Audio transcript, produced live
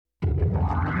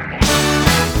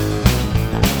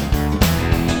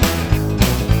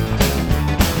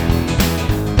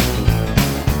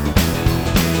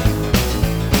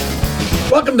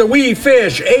Welcome to We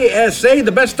Fish ASA,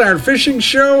 the best darn fishing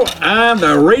show on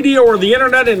the radio or the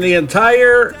internet in the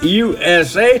entire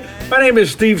USA. My name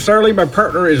is Steve Sarley. My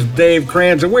partner is Dave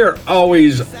Kranz, and we are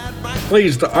always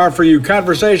pleased to offer you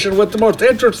conversation with the most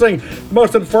interesting,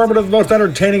 most informative, most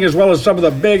entertaining, as well as some of the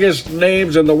biggest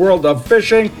names in the world of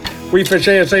fishing. We Fish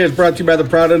ASA is brought to you by the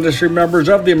proud industry members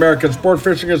of the American Sport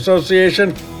Fishing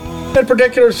Association, in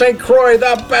particular St. Croix,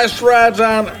 the best rods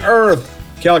on earth.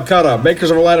 Calcutta, makers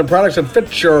of a line of products that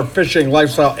fit your fishing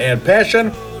lifestyle and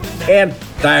passion. And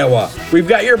Daiwa. We've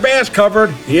got your bass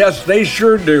covered. Yes, they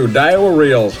sure do. Daiwa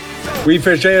Reels. We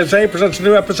Fish ASA presents a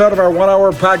new episode of our 1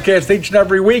 hour podcast each and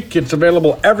every week. It's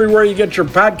available everywhere you get your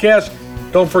podcasts.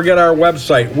 Don't forget our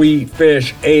website,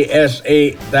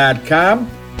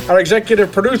 wefishasa.com. Our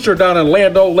executive producer down in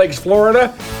Land O' Lakes,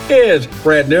 Florida, is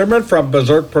Brad Neerman from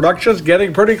Berserk Productions.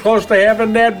 Getting pretty close to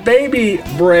having that baby,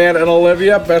 Brad and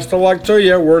Olivia. Best of luck to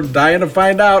you. We're dying to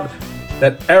find out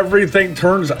that everything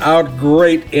turns out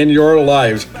great in your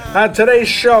lives. On today's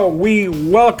show, we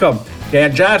welcome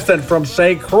Dan Johnston from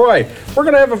St. Croix. We're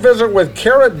going to have a visit with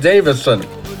Kara Davison.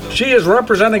 She is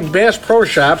representing Bass Pro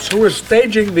Shops, who is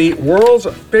staging the World's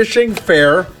Fishing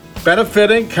Fair,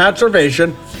 benefiting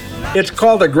conservation. It's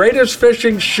called the Greatest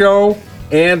Fishing Show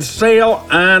and Sale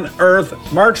on Earth,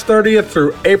 March 30th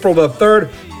through April the 3rd,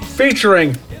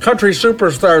 featuring country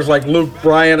superstars like Luke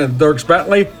Bryan and Dierks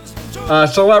Bentley,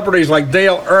 celebrities like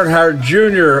Dale Earnhardt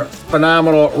Jr.,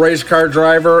 phenomenal race car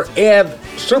driver, and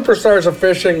superstars of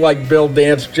fishing like Bill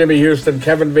Dance, Jimmy Houston,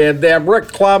 Kevin Van Dam, Rick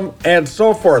Klum, and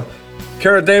so forth.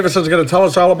 Kara Davison is going to tell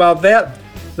us all about that.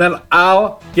 Then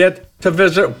I'll get to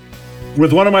visit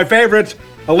with one of my favorites,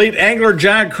 elite angler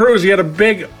John Crews. He had a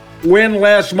big win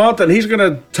last month, and he's going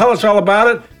to tell us all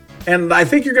about it. And I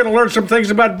think you're going to learn some things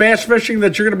about bass fishing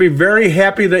that you're going to be very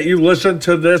happy that you listened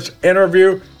to this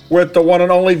interview with the one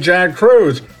and only John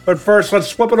Crews. But first,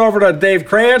 let's flip it over to Dave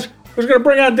Kranz, who's going to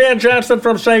bring on Dan Johnston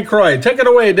from St. Croix. Take it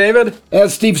away, David.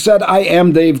 As Steve said, I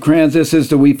am Dave Kranz. This is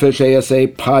the We Fish ASA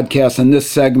podcast, and this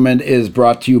segment is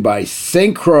brought to you by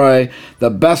St. Croix,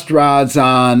 the best rods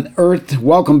on earth.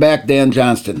 Welcome back, Dan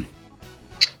Johnston.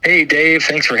 Hey, Dave.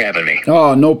 Thanks for having me.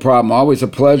 Oh, no problem. Always a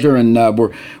pleasure. And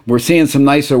we're seeing some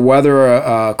nicer weather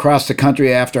across the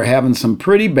country after having some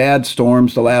pretty bad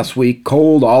storms the last week.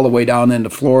 Cold all the way down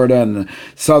into Florida and the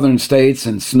southern states,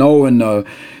 and snow in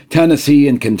Tennessee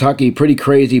and Kentucky. Pretty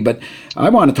crazy. But I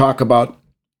want to talk about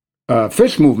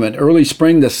fish movement early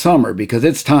spring to summer, because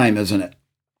it's time, isn't it?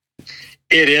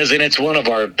 It is, and it's one of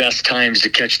our best times to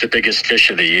catch the biggest fish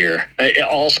of the year,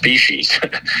 all species,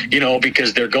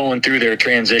 because they're going through their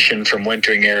transition from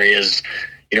wintering areas.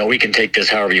 We can take this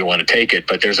however you want to take it,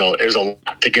 but there's a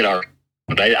lot to get our.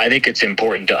 I think it's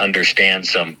important to understand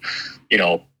some,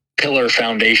 pillar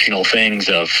foundational things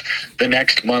of the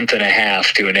next month and a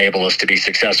half to enable us to be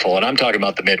successful. And I'm talking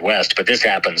about the Midwest, but this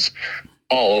happens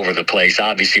all over the place.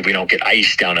 Obviously, we don't get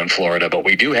ice down in Florida, but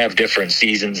we do have different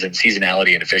seasons, and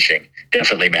seasonality in fishing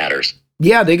definitely matters.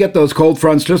 Yeah, they get those cold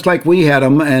fronts just like we had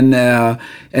them,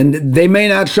 and they may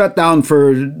not shut down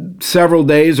for several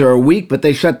days or a week, but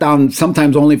they shut down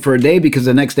sometimes only for a day, because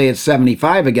the next day it's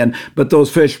 75 again, but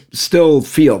those fish still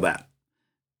feel that.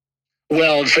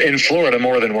 Well, in Florida,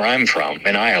 more than where I'm from,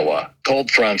 in Iowa,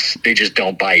 cold fronts, they just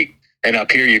don't bite. And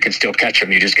up here, you can still catch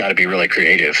them. You just got to be really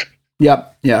creative.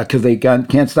 Yep, yeah, because they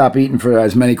can't stop eating for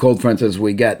as many cold fronts as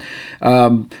we get.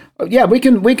 Yeah, we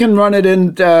can run it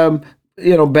in, bass,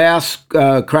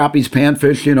 crappies,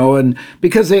 panfish, and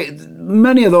because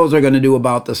many of those are going to do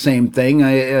about the same thing.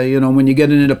 When you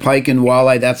get into pike and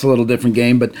walleye, that's a little different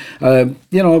game. But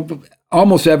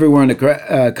almost everywhere in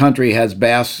the country has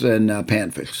bass and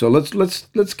panfish. So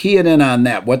let's key it in on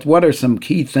that. What are some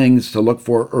key things to look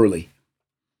for early?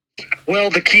 Well,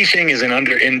 the key thing is and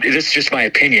this is just my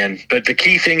opinion, but the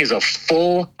key thing is a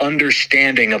full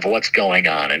understanding of what's going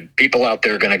on. And people out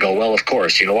there are going to go, well, of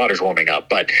course, the water's warming up,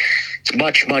 but it's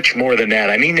much, much more than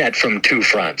that. I mean that from two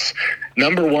fronts.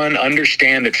 Number one,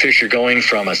 understand that fish are going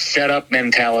from a setup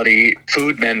mentality,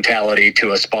 food mentality,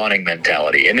 to a spawning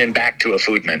mentality, and then back to a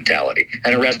food mentality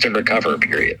and a rest and recover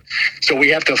period. So we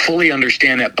have to fully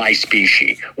understand that by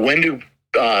species. When do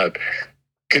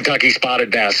Kentucky spotted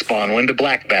bass spawn? When do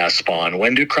black bass spawn?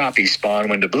 When do crappies spawn?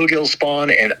 When do bluegills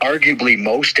spawn? And arguably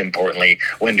most importantly,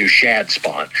 when do shad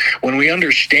spawn? When we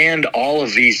understand all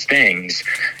of these things,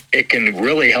 it can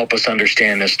really help us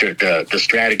understand the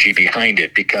strategy behind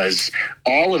it, because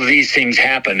all of these things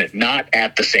happen not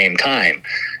at the same time.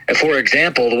 And for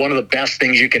example, one of the best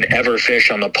things you can ever fish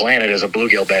on the planet is a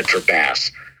bluegill bed for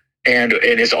bass. And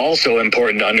it is also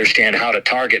important to understand how to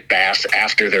target bass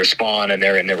after their spawn and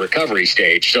they're in their recovery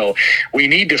stage. So we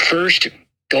need to first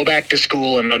Go back to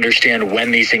school and understand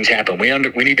when these things happen. We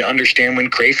need to understand when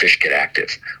crayfish get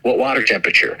active, what water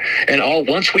temperature. And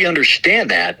once we understand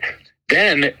that,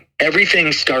 then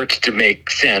everything starts to make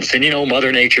sense. And,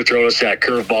 Mother Nature throws us that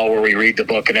curveball where we read the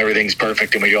book and everything's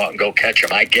perfect and we go out and go catch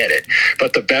them. I get it.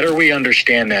 But the better we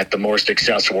understand that, the more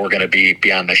successful we're going to be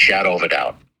beyond the shadow of a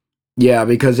doubt. Yeah,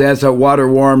 because as the water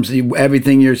warms,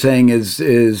 everything you're saying is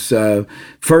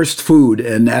first food,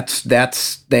 and that's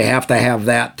they have to have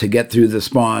that to get through the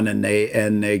spawn, and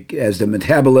they as the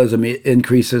metabolism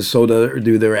increases, so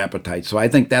do their appetite. So I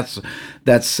think that's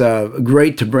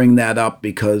great to bring that up,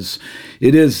 because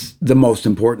it is the most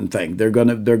important thing. They're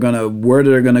gonna where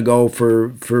they're gonna go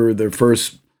for their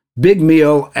first big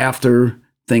meal after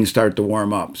things start to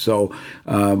warm up. So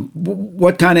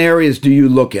what kind of areas do you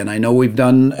look in? I know we've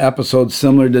done episodes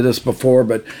similar to this before,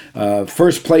 but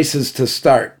first places to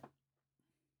start.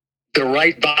 The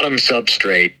right bottom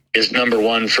substrate is number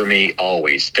one for me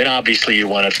always. Then obviously you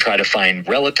want to try to find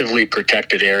relatively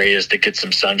protected areas that get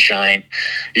some sunshine.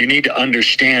 You need to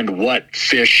understand what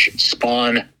fish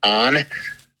spawn on.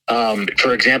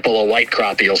 For example, a white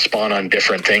crappie will spawn on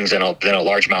different things than a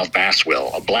largemouth bass will.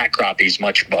 A black crappie is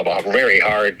a very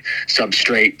hard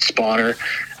substrate spawner.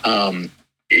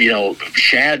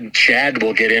 Shad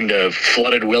will get into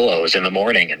flooded willows in the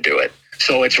morning and do it.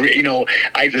 So it's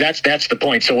that's the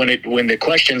point. So when the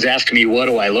questions ask me what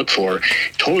do I look for,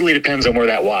 totally depends on where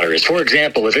that water is. For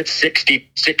example, if it's 60,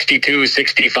 62,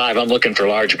 65, I'm looking for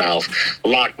largemouth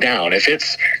locked down. If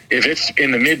it's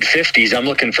in the mid 50s, I'm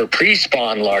looking for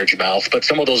pre-spawn largemouth. But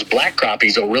some of those black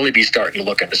crappies will really be starting to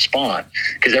look to spawn,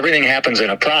 because everything happens in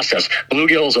a process.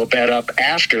 Bluegills will bed up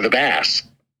after the bass.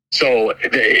 So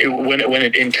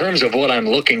in terms of what I'm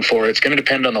looking for, it's going to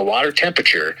depend on the water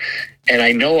temperature. And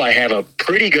I know I have a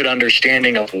pretty good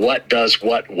understanding of what does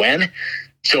what when.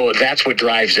 So that's what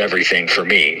drives everything for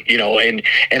me, and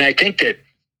I think that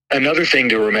another thing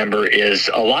to remember is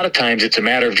a lot of times it's a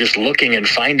matter of just looking and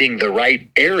finding the right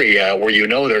area where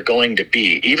they're going to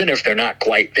be, even if they're not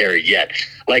quite there yet.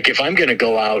 Like if I'm going to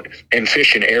go out and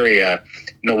fish an area,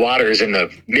 the water is in the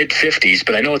mid 50s,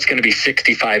 but I know it's going to be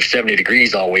 65, 70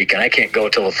 degrees all week, and I can't go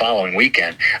till the following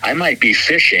weekend. I might be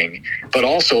fishing, but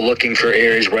also looking for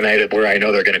areas where I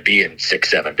know they're going to be in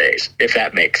 6-7 days, if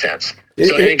that makes sense.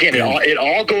 So again, it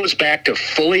all goes back to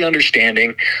fully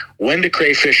understanding when do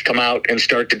crayfish come out and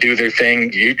start to do their thing.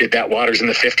 That water's in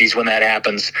the 50s when that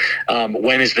happens.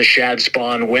 When is the shad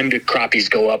spawn? When do crappies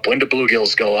go up? When do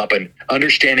bluegills go up? And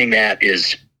understanding that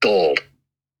is gold.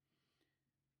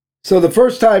 So the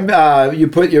first time you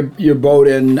put your boat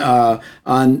in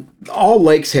on all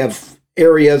lakes have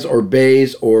areas or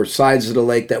bays or sides of the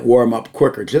lake that warm up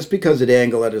quicker just because of the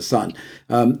angle of the sun.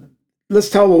 Let's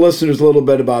tell the listeners a little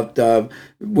bit about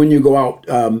when you go out.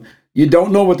 You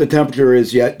don't know what the temperature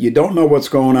is yet. You don't know what's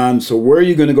going on. So where are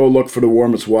you going to go look for the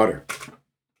warmest water?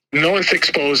 North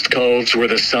exposed coves where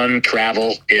the sun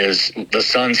travel is the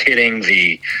sun's hitting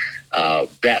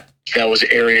those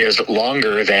areas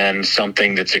longer than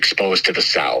something that's exposed to the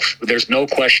south. There's no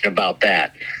question about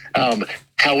that.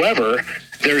 However,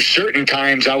 there's certain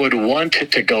times I would want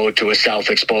to go to a south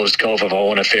exposed cove if I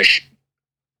want to fish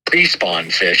pre-spawn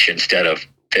fish instead of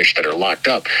fish that are locked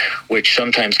up, which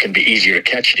sometimes can be easier to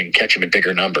catch. You can catch them in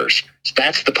bigger numbers. So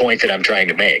that's the point that I'm trying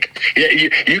to make.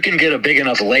 You can get a big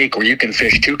enough lake where you can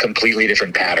fish two completely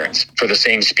different patterns for the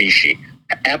same species.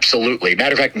 Absolutely.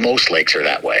 Matter of fact, most lakes are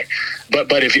that way. But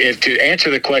if to answer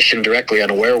the question directly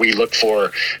on where we look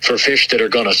for fish that are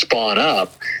going to spawn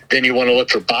up, then you want to look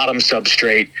for bottom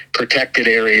substrate, protected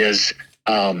areas,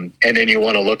 and then you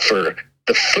want to look for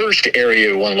the first area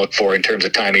you want to look for in terms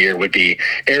of time of year would be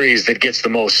areas that gets the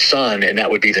most sun, and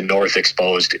that would be the north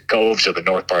exposed coves or the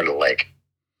north part of the lake.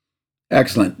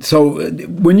 Excellent. So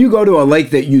when you go to a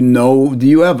lake that do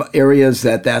you have areas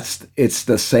it's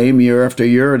the same year after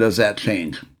year, or does that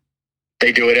change?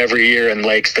 They do it every year in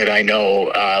lakes that I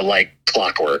know, like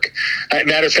clockwork.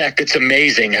 Matter of fact, it's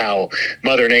amazing how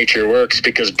Mother Nature works,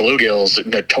 because bluegills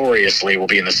notoriously will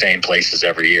be in the same places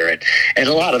every year. And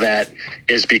a lot of that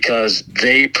is because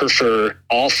they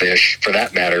all fish, for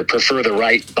that matter, prefer the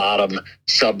right bottom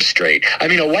substrate. I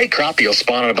mean, a white crappie will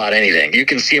spawn on about anything. You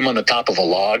can see them on the top of a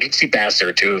log. You can see bass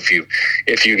there too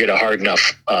if you get a hard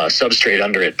enough substrate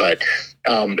under it. But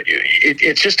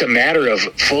it's just a matter of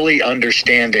fully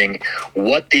understanding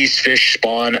what these fish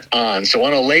spawn on. So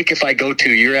on a lake, if I go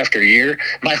to year after year,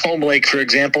 my home lake, for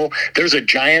example, there's a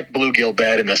giant bluegill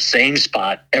bed in the same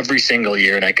spot every single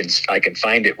year, and I can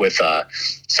find it with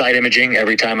side imaging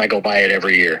every time I go by it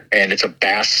every year, and it's a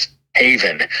bass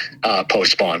haven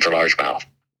post spawn for largemouth.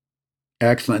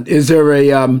 Excellent. Is there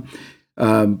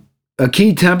a a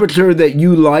key temperature that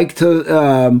you like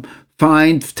to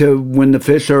find to when the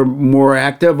fish are more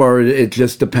active, or it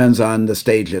just depends on the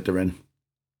stage that they're in?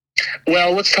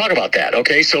 Well, let's talk about that.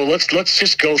 Okay, so let's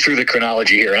just go through the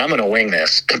chronology here, and I'm going to wing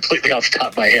this completely off the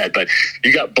top of my head. But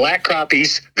you got black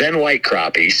crappies, then white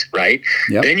crappies, right?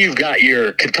 Yep. Then you've got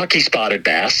your Kentucky spotted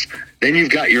bass. Then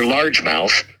you've got your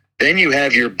largemouth. Then you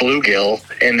have your bluegill,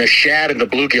 and the shad and the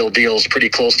bluegill deals pretty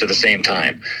close to the same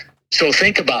time. So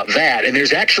think about that. And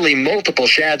there's actually multiple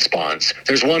shad spawns.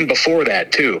 There's one before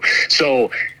that too. So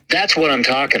that's what I'm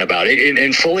talking about,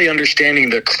 and fully understanding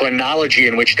the chronology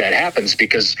in which that happens,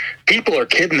 because people are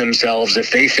kidding themselves if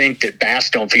they think that bass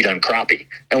don't feed on crappie.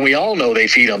 And we all know they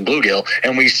feed on bluegill,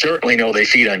 and we certainly know they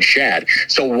feed on shad.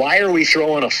 So why are we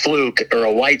throwing a fluke or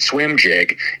a white swim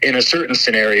jig in a certain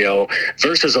scenario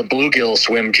versus a bluegill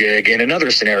swim jig in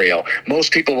another scenario?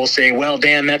 Most people will say, well,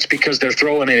 Dan, that's because they're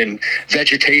throwing it in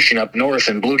vegetation up north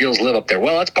and bluegills live up there.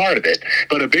 Well, that's part of it.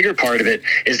 But a bigger part of it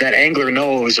is that angler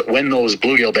knows when those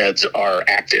bluegill beds are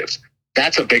active.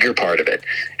 That's a bigger part of it.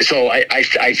 So I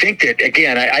think that,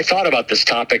 again, I thought about this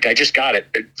topic. I just got it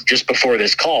just before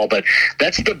this call, but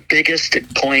that's the biggest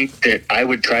point that I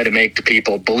would try to make to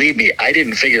people. Believe me, I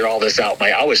didn't figure all this out.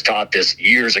 I was taught this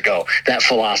years ago, that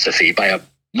philosophy, by a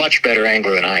much better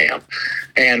angler than I am.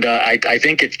 And I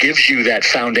think it gives you that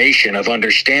foundation of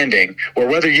understanding where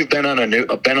whether you've been on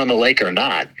the lake or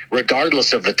not,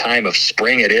 regardless of the time of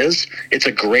spring it is, it's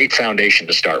a great foundation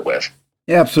to start with.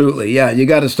 Absolutely, yeah. You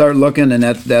got to start looking, and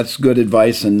that's good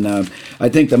advice. And I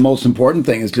think the most important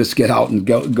thing is just get out and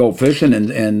go fishing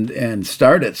and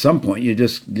start at some point. You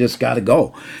just got to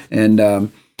go.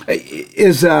 And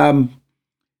is there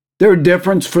a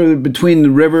difference between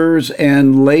the rivers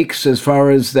and lakes as far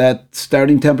as that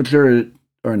starting temperature,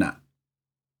 or not?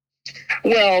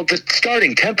 Well, the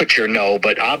starting temperature, no,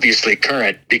 but obviously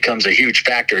current becomes a huge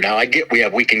factor. Now,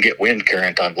 we can get wind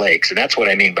current on lakes, and that's what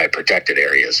I mean by protected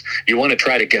areas. You want to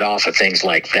try to get off of things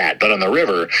like that, but on the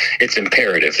river, it's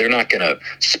imperative. They're not going to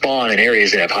spawn in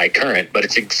areas that have high current, but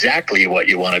it's exactly what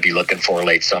you want to be looking for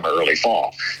late summer, early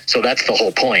fall. So that's the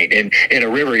whole point. In a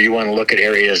river, you want to look at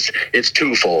areas, it's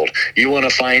twofold. You want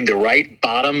to find the right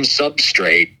bottom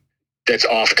substrate that's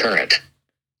off current.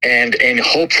 And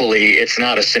hopefully it's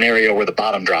not a scenario where the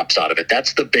bottom drops out of it.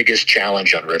 That's the biggest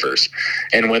challenge on rivers.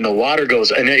 And when the water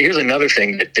goes, and here's another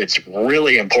thing that's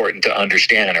really important to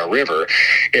understand in a river.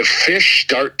 If fish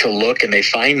start to look and they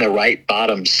find the right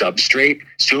bottom substrate,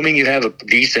 assuming you have a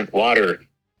decent water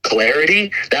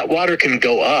clarity, that water can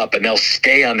go up and they'll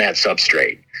stay on that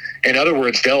substrate. In other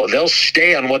words, they'll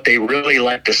stay on what they really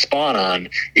like to spawn on,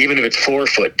 even if it's 4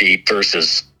 foot deep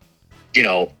versus,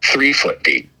 3 foot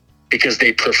deep, because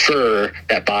they prefer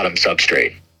that bottom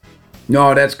substrate.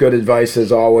 No, that's good advice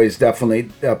as always. Definitely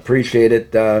appreciate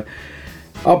it.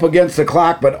 Up against the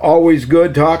clock, but always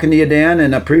good talking to you, Dan,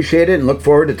 and appreciate it and look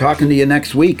forward to talking to you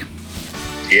next week.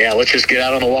 Yeah, let's just get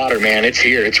out on the water, man. It's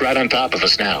here. It's right on top of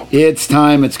us now. It's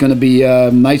time. It's going to be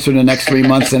nicer the next 3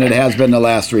 months than it has been the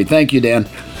last 3. Thank you, Dan.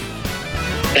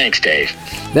 Thanks, Dave.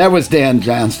 That was Dan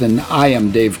Johnston. I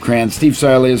am Dave Kranz. Steve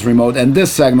Sarley is remote, and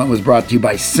this segment was brought to you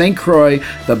by St. Croix,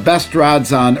 the best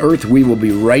rods on earth. We will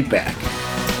be right back.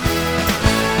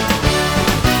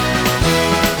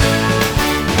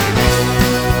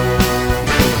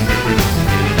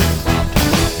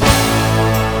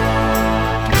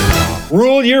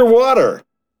 Rule your water.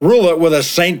 Rule it with a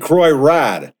St. Croix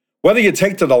rod. Whether you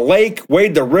take to the lake,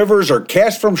 wade the rivers, or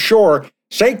cast from shore,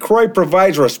 St. Croix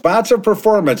provides responsive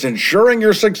performance, ensuring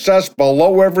your success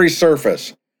below every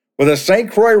surface. With a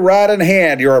St. Croix rod in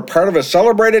hand, you're a part of a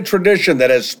celebrated tradition that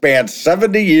has spanned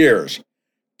 70 years.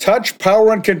 Touch,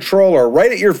 power, and control are right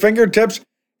at your fingertips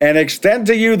and extend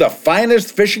to you the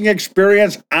finest fishing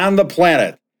experience on the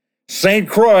planet. St.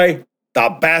 Croix,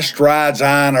 the best rods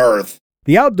on earth.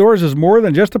 The outdoors is more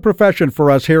than just a profession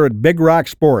for us here at Big Rock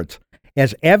Sports.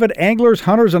 As avid anglers,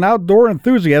 hunters, and outdoor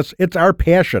enthusiasts, it's our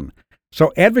passion.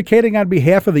 So advocating on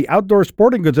behalf of the outdoor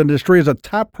sporting goods industry is a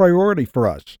top priority for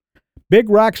us. Big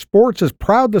Rock Sports is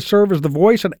proud to serve as the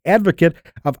voice and advocate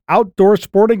of outdoor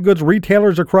sporting goods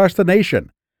retailers across the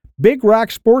nation. Big Rock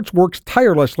Sports works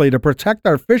tirelessly to protect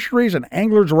our fisheries and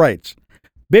anglers' rights.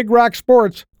 Big Rock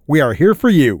Sports, we are here for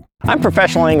you. I'm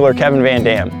professional angler Kevin Van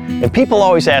Dam, and people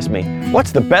always ask me,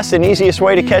 what's the best and easiest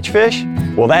way to catch fish?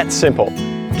 Well, that's simple.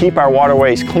 Keep our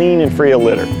waterways clean and free of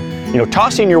litter.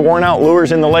 Tossing your worn-out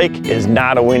lures in the lake is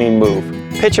not a winning move.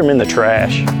 Pitch them in the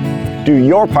trash. Do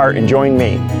your part and join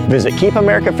me. Visit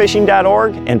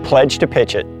keepamericafishing.org and pledge to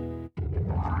pitch it.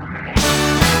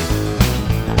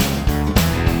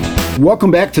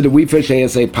 Welcome back to the We Fish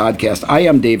ASA podcast. I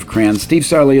am Dave Cran. Steve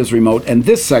Sarley is remote, and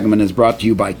this segment is brought to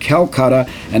you by Calcutta,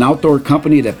 an outdoor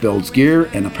company that builds gear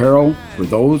and apparel for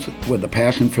those with a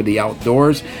passion for the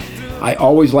outdoors. I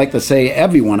always like to say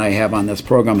everyone I have on this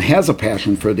program has a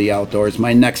passion for the outdoors.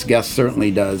 My next guest certainly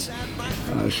does.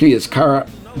 She is Cara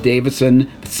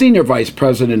Davison, Senior Vice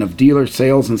President of Dealer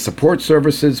Sales and Support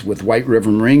Services with White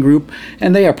River Marine Group,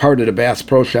 and they are part of the Bass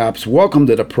Pro Shops. Welcome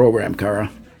to the program,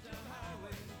 Cara.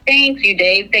 Thank you,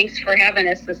 Dave. Thanks for having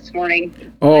us this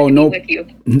morning. Oh, no. With you.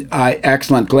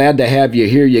 Excellent. Glad to have you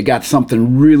here. You got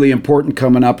something really important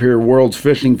coming up here. World's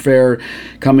Fishing Fair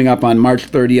coming up on March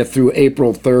 30th through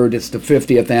April 3rd. It's the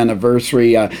 50th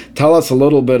anniversary. Tell us a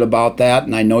little bit about that,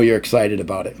 and I know you're excited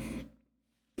about it.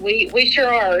 We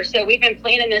sure are. So we've been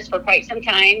planning this for quite some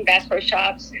time. Bass Pro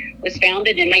Shops was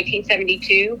founded in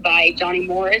 1972 by Johnny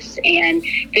Morris, and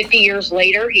 50 years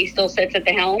later, he still sits at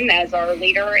the helm as our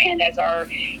leader and as our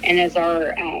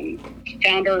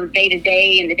founder day to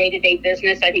day in the day-to-day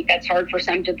business. I think that's hard for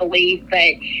some to believe, but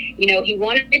he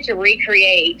wanted to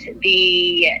recreate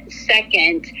the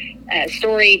second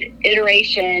storied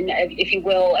iteration of, if you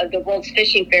will, of the World's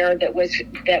Fishing Fair that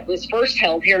was first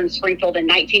held here in Springfield in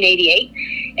 1988.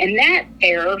 And that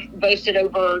fair boasted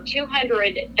over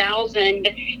 200,000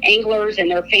 anglers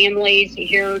and their families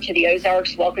here to the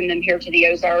Ozarks, welcomed them here to the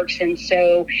Ozarks. And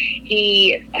so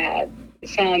he,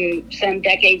 some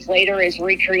decades later, is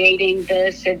recreating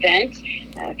this event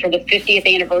for the 50th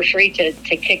anniversary to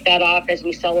kick that off as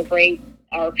we celebrate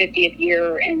our 50th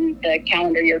year in the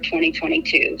calendar year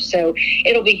 2022. So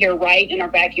it'll be here right in our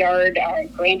backyard, our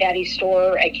Granddaddy's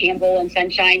store at Campbell and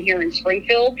Sunshine here in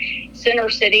Springfield, Center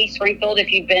City, Springfield, if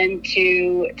you've been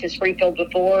to Springfield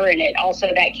before. And it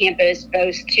also, that campus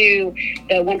boasts too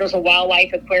the Wonders of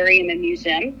Wildlife Aquarium and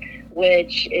Museum,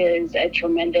 which is a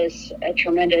tremendous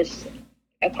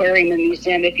aquarium and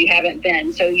museum if you haven't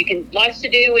been. So you can, lots to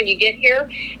do when you get here.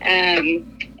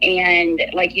 And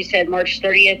like you said, March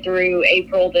 30th through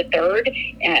April the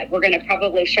 3rd, we're going to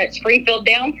probably shut Springfield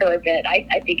down for a bit.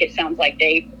 I think it sounds like,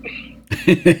 Dave.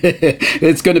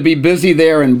 It's going to be busy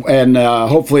there, and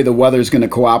hopefully the weather's going to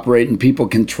cooperate and people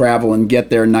can travel and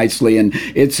get there nicely. And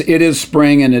it is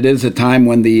spring, and it is a time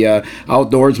when the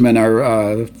outdoorsmen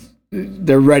are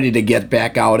they're ready to get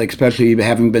back out, especially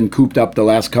having been cooped up the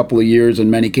last couple of years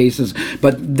in many cases.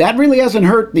 But that really hasn't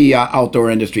hurt the outdoor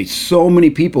industry. So many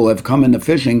people have come into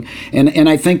fishing, and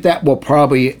I think that will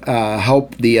probably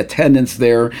help the attendance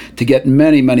there to get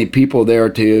many, many people there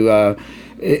to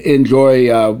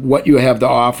enjoy what you have to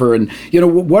offer. And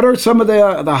what are some of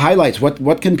the highlights?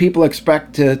 What can people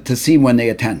expect to see when they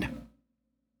attend?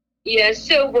 Yeah,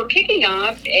 so we're kicking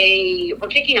off a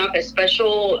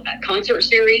special concert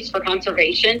series for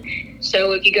conservation.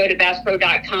 So if you go to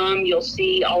BassPro.com, you'll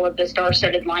see all of the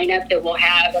star-studded lineup that will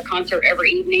have a concert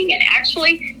every evening. And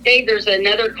actually, Dave, there's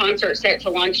another concert set to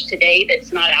launch today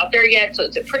that's not out there yet, so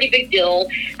it's a pretty big deal.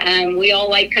 We all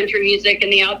like country music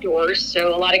and the outdoors,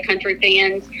 so a lot of country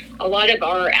fans, a lot of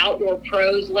our outdoor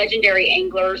pros, legendary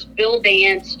anglers, Bill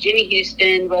Dance, Jimmy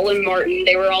Houston, Roland Martin,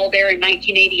 they were all there in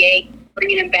 1988.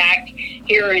 Bringing them back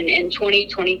here in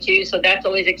 2022. So that's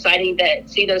always exciting to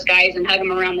see those guys and hug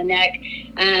them around the neck.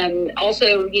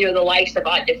 Also, the likes of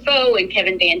Ott Defoe and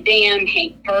Kevin Van Dam,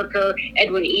 Hank Parker,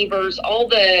 Edwin Evers, all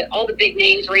the big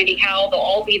names, Randy Howell, they'll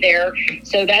all be there.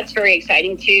 So that's very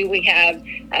exciting too. We have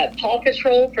Paw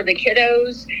Patrol for the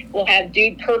kiddos. We'll have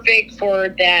Dude Perfect for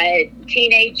that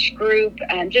teenage group.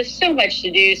 Just so much to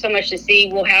do, so much to see.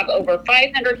 We'll have over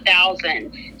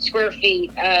 500,000 square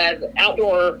feet of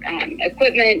outdoor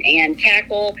equipment and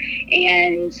tackle,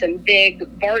 and some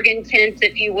big bargain tents,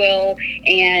 if you will,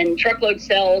 and truckload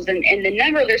sales. And the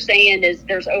number they're saying is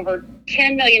there's over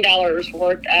 $10 million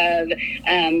worth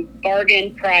of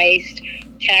bargain priced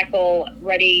tackle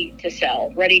ready to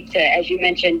sell, ready to, as you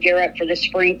mentioned, gear up for the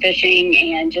spring fishing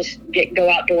and just go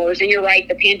outdoors. And you're right,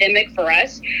 the pandemic for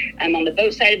us on the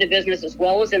boat side of the business as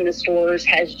well as in the stores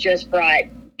has just brought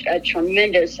a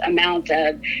tremendous amount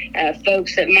of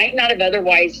folks that might not have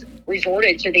otherwise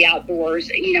resorted to the outdoors,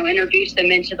 introduced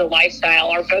them into the lifestyle.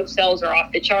 Our boat sales are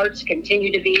off the charts,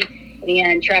 continue to be,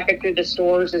 and traffic through the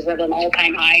stores is at an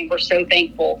all-time high. We're so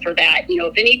thankful for that.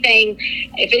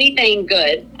 If anything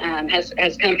good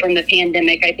has come from the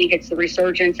pandemic, I think it's the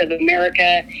resurgence of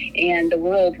America and the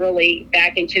world really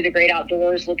back into the great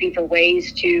outdoors, looking for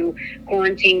ways to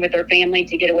quarantine with their family,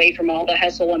 to get away from all the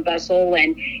hustle and bustle,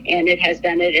 and it has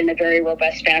done it in a very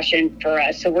robust fashion for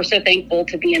us. So we're so thankful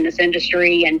to be in this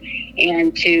industry and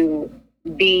to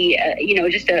be,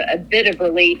 just a bit of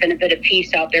relief and a bit of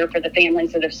peace out there for the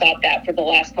families that have sought that for the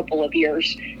last couple of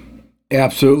years.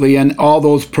 Absolutely. And all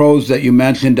those pros that you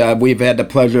mentioned, we've had the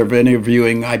pleasure of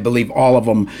interviewing, I believe, all of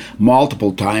them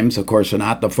multiple times. Of course,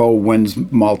 Anat Defoe wins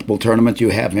multiple tournaments. You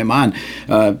have him on.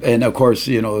 And of course,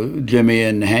 Jimmy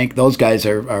and Hank, those guys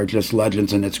are just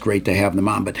legends, and it's great to have them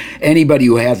on. But anybody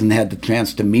who hasn't had the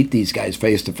chance to meet these guys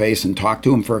face to face and talk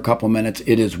to them for a couple minutes,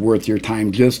 it is worth your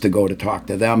time just to go to talk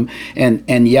to them.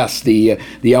 And yes, the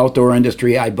outdoor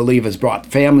industry, I believe, has brought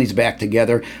families back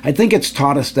together. I think it's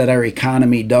taught us that our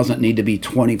economy doesn't need to be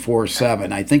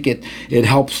 24/7. I think it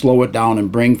helps slow it down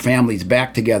and bring families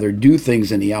back together, do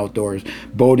things in the outdoors,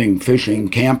 boating, fishing,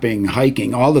 camping,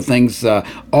 hiking, all the things,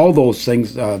 all those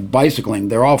things, bicycling,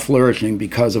 they're all flourishing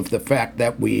because of the fact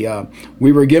that we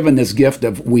were given this gift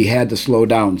of we had to slow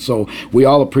down. So we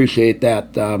all appreciate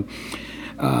that. The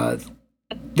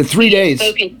 3 days.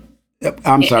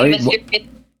 I'm sorry.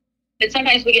 But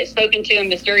sometimes we get spoken to in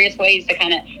mysterious ways to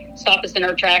kind of stop us in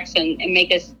our tracks and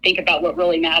make us think about what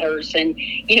really matters. And,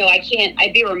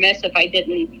 I'd be remiss if I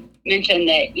didn't mention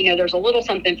that, there's a little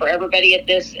something for everybody at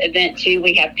this event too.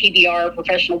 We have PBR,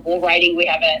 Professional Bull Riding. We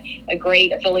have a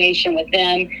great affiliation with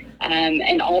them.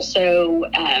 And also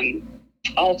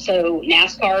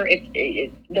NASCAR.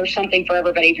 There's something for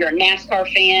everybody. If you're a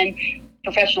NASCAR fan,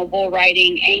 professional bull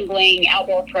riding, angling,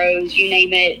 outdoor pros, you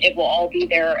name it, it will all be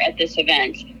there at this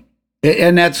event.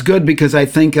 And that's good because I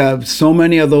think so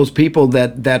many of those people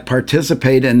that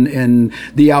participate in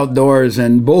the outdoors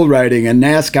and bull riding and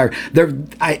NASCAR,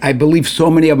 I believe so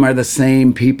many of them are the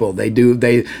same people. They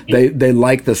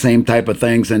like the same type of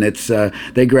things, and it's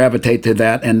they gravitate to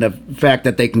that. And the fact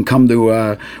that they can come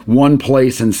to one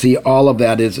place and see all of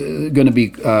that is going to be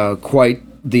quite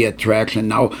the attraction.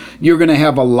 Now, you're going to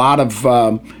have a lot of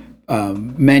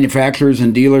manufacturers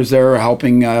and dealers there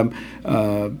helping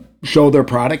show their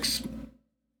products.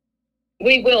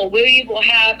 We will. We will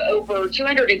have over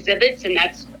 200 exhibits, and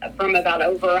that's from about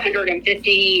over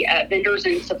 150 vendors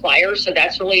and suppliers. So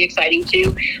that's really exciting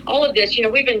too. All of this,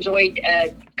 we've enjoyed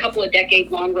a couple of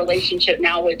decade-long relationship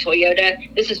now with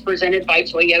Toyota. This is presented by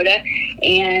Toyota,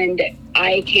 and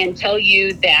I can tell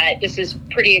you that this is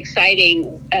pretty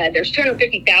exciting. There's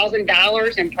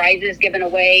 $250,000 in prizes given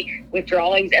away with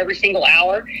drawings every single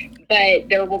hour. But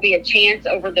there will be a chance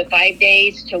over the 5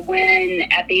 days to win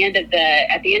at the end of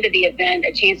the event,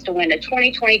 a chance to win a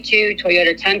 2022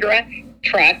 Toyota Tundra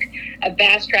truck, a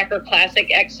Bass Tracker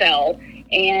Classic XL,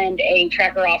 and a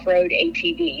Tracker Off-Road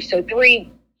ATV. So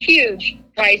 3 huge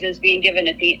prizes being given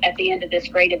at the end of this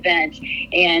great event,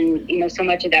 and so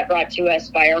much of that brought to us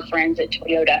by our friends at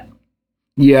Toyota.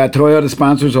 Yeah, Toyota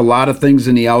sponsors a lot of things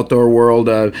in the outdoor world,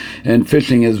 and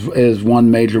fishing is one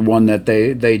major one that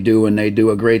they do, and they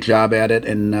do a great job at it.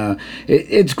 And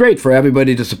it's great for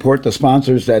everybody to support the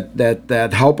sponsors that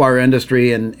help our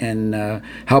industry and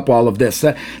help all of this.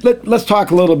 Let's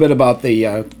talk a little bit about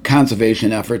the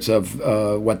conservation efforts of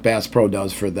what Bass Pro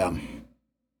does for them.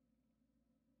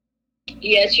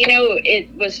 Yes,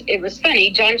 it was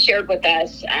funny. John shared with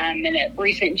us in a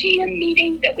recent GM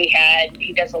meeting that we had.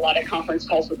 He does a lot of conference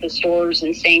calls with the stores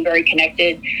and staying very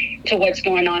connected to what's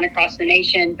going on across the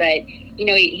nation. But,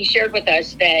 he shared with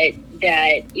us that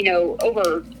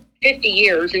over 50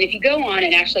 years, and if you go on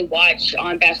and actually watch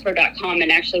on BassPro.com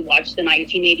and actually watch the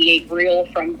 1988 reel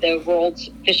from the World's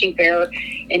Fishing Fair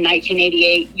in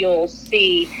 1988, you'll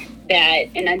see that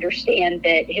and understand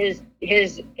that his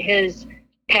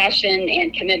passion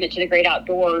and commitment to the great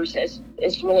outdoors is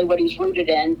really what he's rooted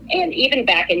in. And even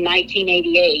back in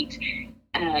 1988,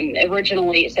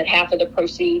 originally it said half of the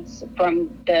proceeds from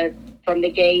the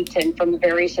gate and from the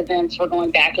various events were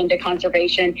going back into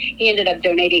conservation. He ended up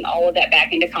donating all of that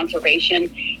back into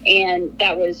conservation. And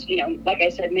that was, like I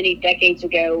said, many decades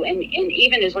ago. And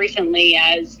even as recently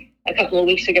as a couple of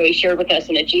weeks ago, he shared with us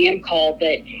in a GM call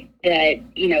that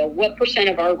what percent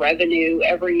of our revenue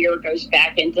every year goes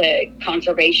back into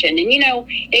conservation. And,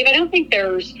 Dave, I don't think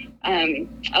there's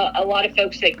a lot of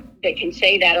folks that can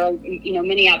say that, or,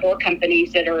 many outdoor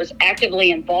companies that are as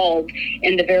actively involved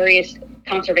in the various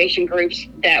conservation groups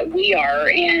that we are.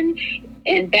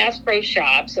 And Bass Pro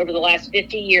Shops over the last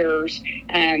 50 years,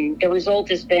 the result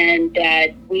has been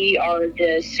that we are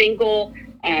the single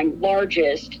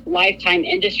largest lifetime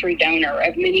industry donor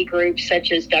of many groups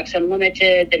such as Ducks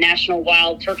Unlimited, the National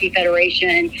Wild Turkey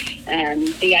Federation,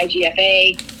 the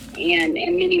IGFA, and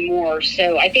many more.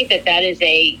 So I think that is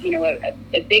a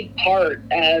big part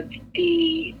of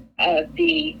the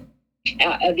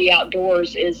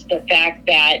outdoors is the fact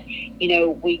that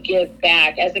we give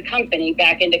back as a company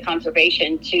back into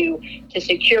conservation to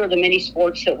secure the many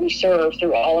sports that we serve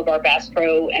through all of our Bass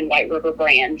Pro and White River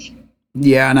brands.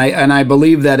 Yeah, and I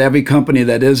believe that every company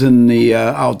that is in the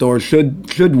outdoors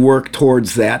should work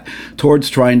towards that, towards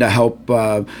trying to help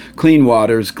clean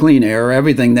waters, clean air,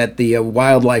 everything that the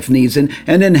wildlife needs, and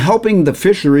in helping the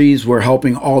fisheries, we're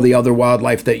helping all the other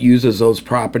wildlife that uses those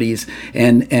properties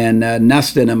and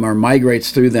nests in them or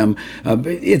migrates through them.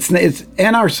 It's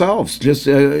and ourselves, just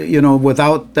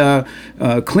without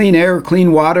clean air,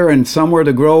 clean water, and somewhere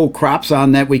to grow crops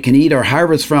on that we can eat or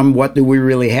harvest from, what do we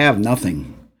really have?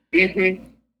 Nothing. Mm-hmm.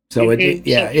 So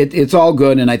it's all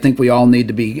good, and I think we all need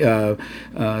to be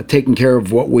taking care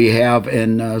of what we have,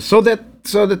 and so that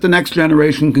the next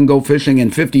generation can go fishing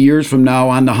in 50 years from now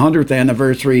on the 100th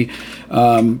anniversary.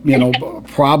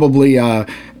 Probably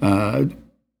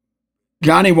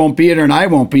Johnny won't be there and I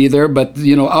won't be there, but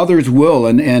others will,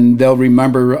 and they'll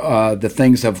remember the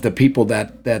things of the people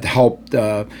that helped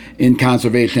in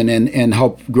conservation and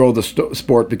help grow the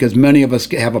sport, because many of us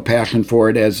have a passion for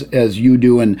it, as you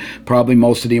do, and probably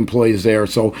most of the employees there.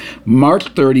 So March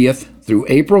 30th through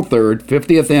April 3rd,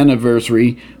 50th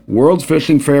anniversary, World's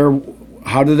Fishing Fair.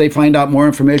 How do they find out more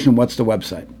information? What's the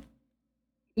website?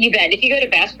 You bet. If you go to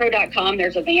BassPro.com,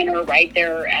 there's a banner right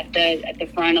there at the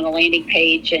front on the landing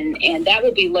page, and that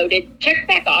will be loaded. Check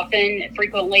back often,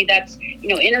 frequently. That's,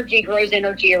 energy grows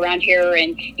energy around here,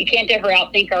 and you can't ever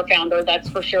outthink our founder, that's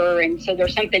for sure. And so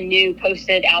there's something new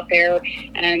posted out there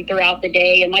throughout the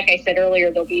day. And like I said earlier,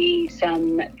 there'll be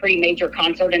some pretty major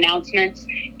concert announcements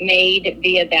made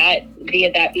via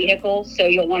that vehicle. So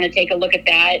you'll want to take a look at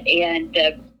that, and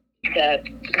the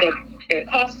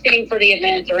costing for the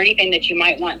event or anything that you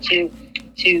might want to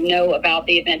know about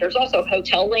the event. There's also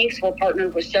hotel links. We're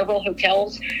partnered with several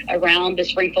hotels around the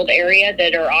Springfield area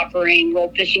that are offering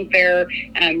World Fishing Fair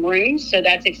rooms. So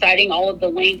that's exciting. All of the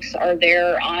links are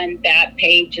there on that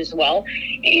page as well.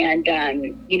 And,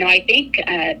 I think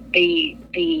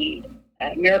the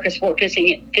America Sport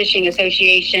Fishing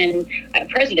Association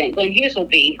President Glenn Hughes will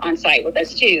be on site with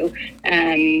us too,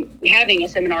 having a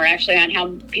seminar actually on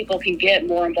how people can get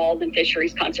more involved in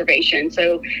fisheries conservation.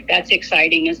 So that's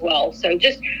exciting as well. So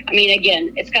again,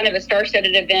 it's kind of a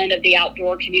star-studded event of the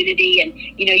outdoor community, and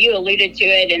you alluded to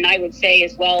it, and I would say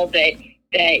as well that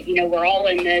we're all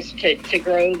in this to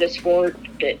grow the sport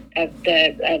of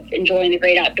enjoying the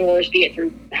great outdoors, be it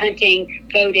through hunting,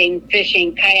 boating,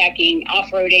 fishing, kayaking,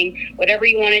 off-roading, whatever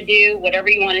you want to do, whatever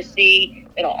you want to see.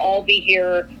 It'll all be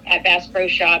here at Bass Pro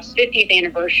Shops 50th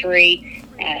anniversary,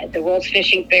 the World's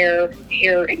Fishing Fair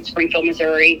here in Springfield,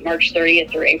 Missouri, March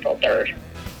 30th through April 3rd.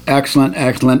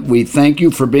 Excellent. We thank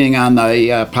you for being on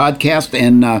the podcast,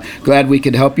 and glad we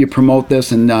could help you promote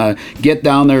this and get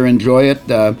down there, enjoy it.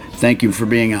 Thank you for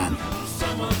being on.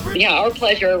 Yeah, our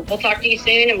pleasure. We'll talk to you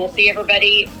soon, and we'll see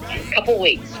everybody in a couple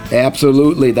weeks.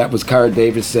 Absolutely. That was Cara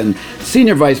Davison,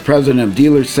 Senior Vice President of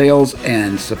Dealer Sales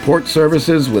and Support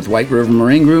Services with White River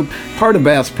Marine Group, part of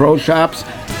Bass Pro Shops.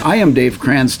 I am Dave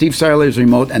Kranz, Steve Seiler's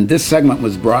remote, and this segment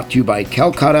was brought to you by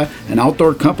Calcutta, an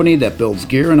outdoor company that builds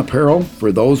gear and apparel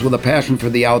for those with a passion for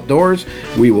the outdoors.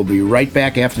 We will be right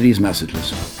back after these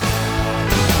messages.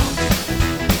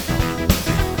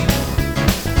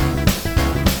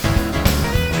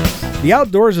 The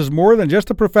outdoors is more than just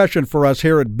a profession for us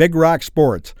here at Big Rock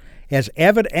Sports. As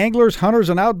avid anglers, hunters,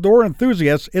 and outdoor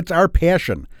enthusiasts, it's our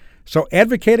passion. So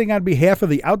advocating on behalf of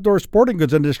the outdoor sporting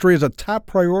goods industry is a top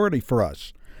priority for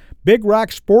us. Big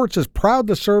Rock Sports is proud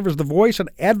to serve as the voice and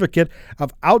advocate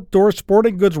of outdoor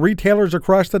sporting goods retailers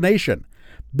across the nation.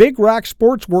 Big Rock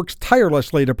Sports works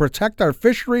tirelessly to protect our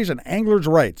fisheries and anglers'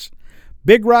 rights.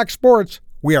 Big Rock Sports,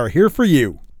 we are here for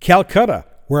you. Calcutta,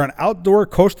 we're an outdoor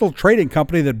coastal trading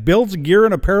company that builds gear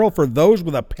and apparel for those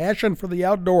with a passion for the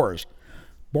outdoors.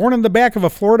 Born in the back of a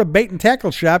Florida bait and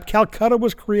tackle shop, Calcutta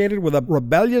was created with a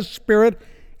rebellious spirit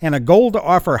and a goal to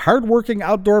offer hardworking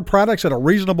outdoor products at a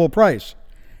reasonable price.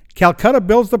 Calcutta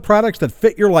builds the products that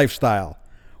fit your lifestyle.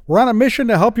 We're on a mission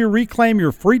to help you reclaim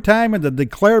your free time and to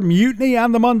declare mutiny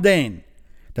on the mundane.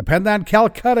 Depend on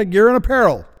Calcutta Gear and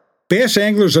Apparel. Bass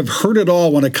anglers have heard it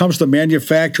all when it comes to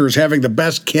manufacturers having the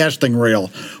best casting reel.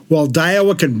 Well,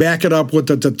 Daiwa can back it up with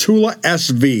the Tatula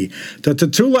SV. The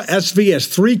Tatula SV has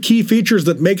three key features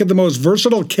that make it the most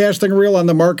versatile casting reel on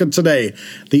the market today.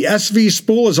 The SV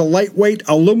spool is a lightweight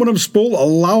aluminum spool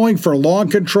allowing for long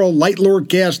control light lure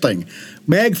casting.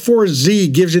 Mag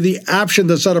 4Z gives you the option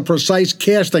to set a precise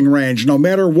casting range no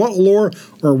matter what lure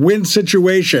or wind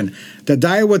situation. The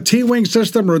Daiwa T-Wing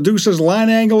system reduces line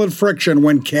angle and friction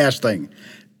when casting.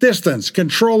 Distance,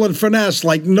 control, and finesse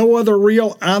like no other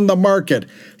reel on the market.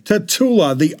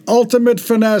 Tatula, the ultimate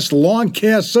finesse long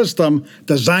cast system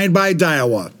designed by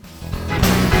Daiwa.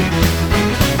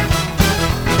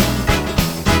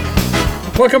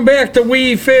 Welcome back to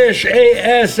We Fish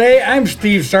ASA. I'm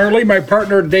Steve Sarley. My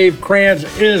partner Dave Kranz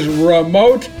is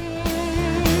remote.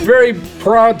 Very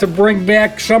proud to bring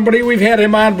back somebody. We've had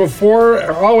him on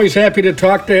before. Always happy to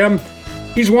talk to him.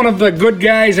 He's one of the good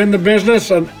guys in the business,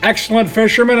 an excellent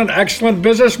fisherman, an excellent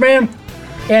businessman.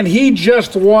 And he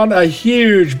just won a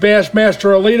huge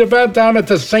Bassmaster Elite event down at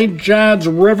the St. Johns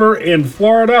River in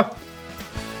Florida.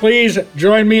 Please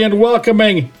join me in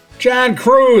welcoming John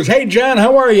Cruz. Hey, John,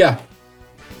 how are you?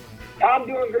 I'm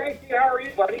doing great. How are you,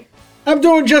 buddy? I'm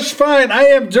doing just fine. I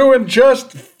am doing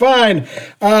just fine.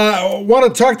 Want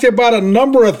to talk to you about a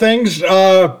number of things.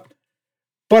 But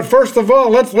first of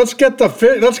all, let's get to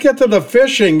the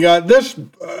fishing.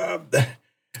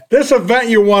 This event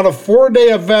you won, a 4-day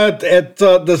event at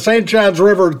the St. Johns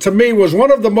River, to me was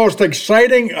one of the most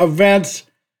exciting events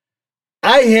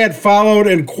I had followed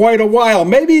in quite a while.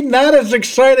 Maybe not as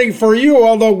exciting for you,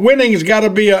 although winning's got to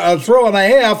be a thrill and a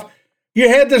half. You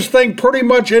had this thing pretty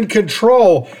much in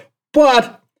control,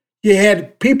 but you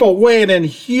had people weighing in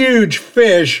huge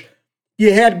fish.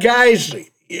 You had guys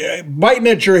biting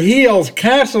at your heels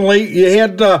constantly. You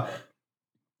had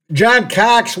John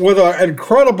Cox with an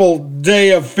incredible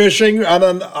day of fishing on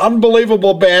an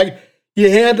unbelievable bag. You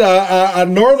had a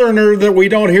northerner that we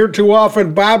don't hear too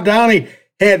often, Bob Downey,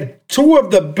 had two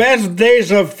of the best days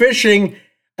of fishing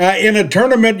in a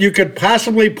tournament you could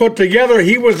possibly put together.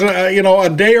 He was, a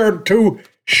day or two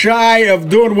shy of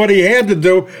doing what he had to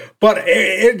do, but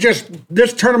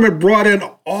this tournament brought in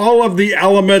all of the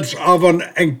elements of an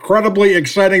incredibly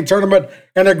exciting tournament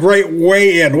and a great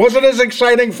weigh-in. Was it as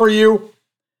exciting for you?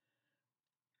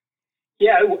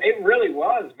 Yeah, it really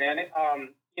was, man.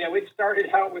 It started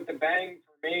out with the bang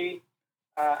for me.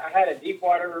 I had a deep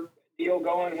water deal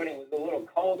going when it was a little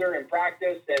colder in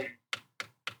practice, and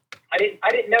I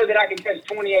didn't know that I could catch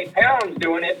 28 pounds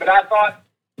doing it, but I thought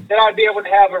that I'd be able to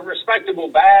have a respectable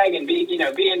bag and be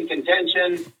in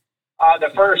contention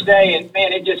the first day. And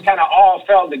man, it just kind of all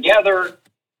fell together.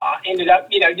 Ended up,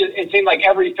 it seemed like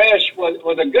every fish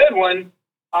was a good one.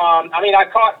 I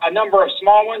caught a number of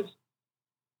small ones,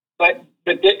 but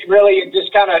it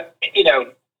just kind of,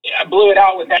 I blew it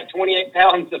out with that 28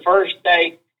 pounds the first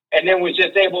day, and then was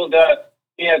just able to,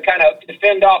 kind of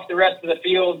fend off the rest of the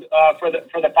field for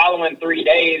the following 3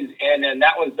 days, and then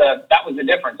that was the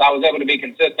difference. I was able to be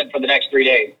consistent for the next 3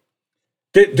 days.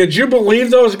 Did you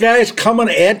believe those guys coming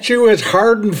at you as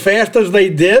hard and fast as they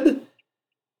did?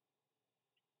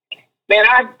 Man,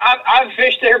 I've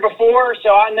fished there before,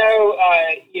 so I know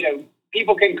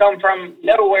people can come from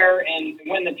nowhere and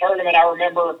win the tournament. I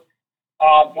remember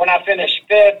when I finished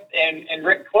fifth and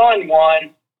Rick Clunn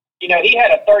won. He had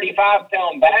a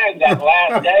 35-pound bag that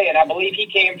last day, and I believe he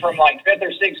came from like 5th or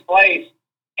 6th place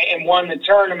and won the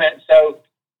tournament. So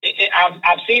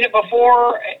I've seen it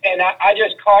before, and I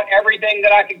just caught everything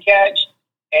that I could catch,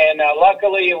 and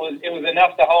luckily it was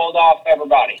enough to hold off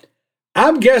everybody.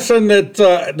 I'm guessing that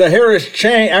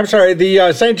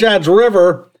the St. Johns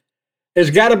River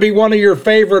has got to be one of your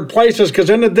favorite places,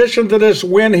 because in addition to this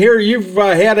win here, you've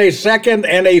had a 2nd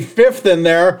and a 5th in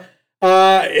there.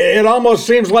 It almost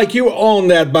seems like you own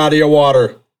that body of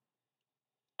water.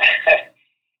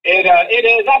 It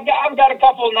is. I've got a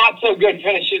couple not so good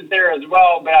finishes there as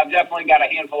well, but I've definitely got a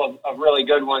handful of really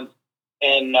good ones.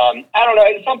 And I don't know,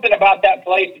 it's something about that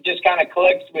place that just kind of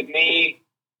clicks with me.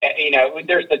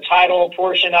 There's the tidal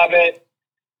portion of it,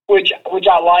 which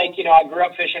I like. I grew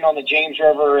up fishing on the James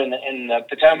River and the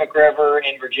Potomac River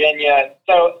in Virginia.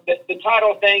 So the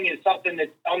tidal thing is something that's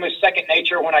almost second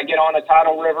nature when I get on a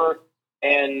tidal river.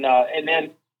 And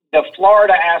then the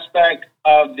Florida aspect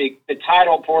of the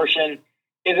tidal portion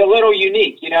is a little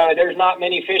unique. There's not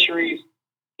many fisheries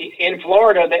in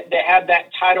Florida that have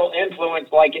that tidal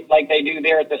influence like they do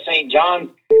there at the St.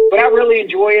 John's. But I really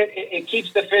enjoy it. It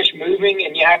keeps the fish moving,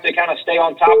 and you have to kind of stay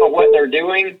on top of what they're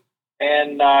doing.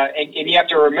 And you have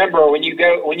to remember when you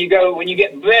get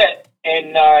bit,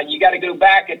 and you got to go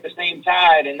back at the same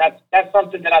tide, and that's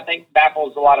something that I think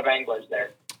baffles a lot of anglers there.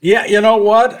 Yeah, you know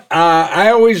what? I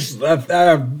always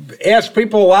ask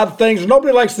people a lot of things.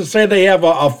 Nobody likes to say they have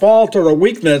a fault or a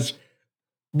weakness,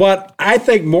 but I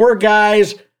think more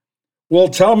guys will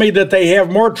tell me that they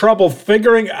have more trouble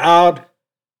figuring out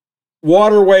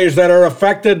waterways that are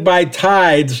affected by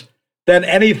tides than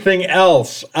anything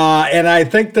else. And I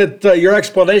think that your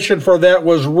explanation for that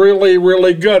was really,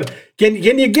 really good. Can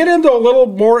you get into a little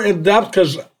more in depth?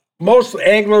 Because most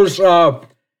anglers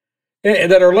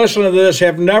that are listening to this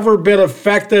have never been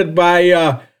affected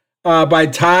by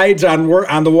tides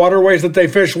on the waterways that they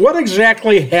fish. What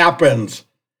exactly happens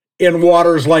in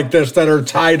waters like this that are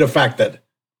tide affected?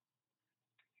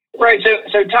 Right.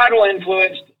 So tidal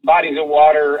influenced bodies of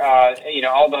water,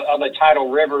 all the tidal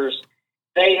rivers,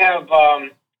 they have,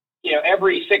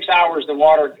 every 6 hours the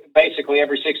water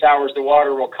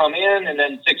will come in, and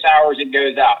then 6 hours it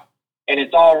goes out. And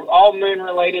it's all moon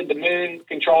related. The moon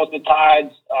controls the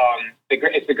tides.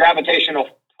 It's the gravitational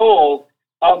pull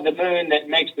of the moon that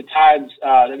makes the tides,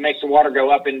 that makes the water go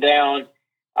up and down.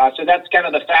 So that's kind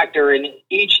of the factor. And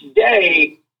each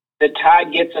day, the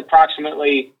tide gets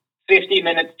approximately 50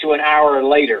 minutes to an hour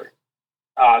later.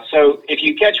 So if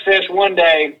you catch fish one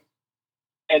day,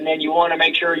 and then you want to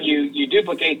make sure you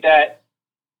duplicate that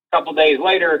a couple days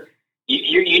later,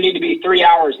 you need to be 3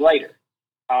 hours later.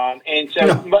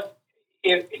 But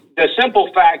the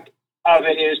simple fact of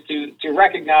it is to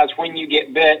recognize when you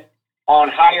get bit on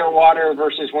higher water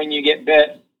versus when you get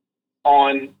bit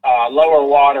on lower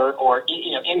water, or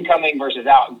incoming versus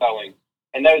outgoing.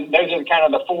 And those are kind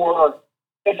of the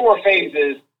four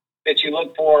phases that you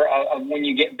look for of when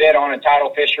you get bit on a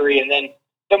tidal fishery. And then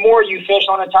the more you fish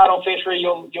on a tidal fishery,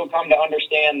 you'll come to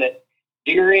understand that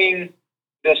during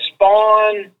the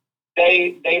spawn,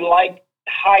 they like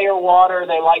higher water.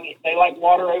 They like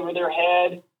water over their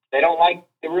head. They don't like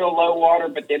the real low water.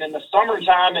 But then in the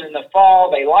summertime and in the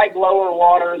fall, they like lower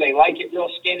water. They like it real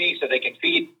skinny so they can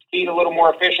feed a little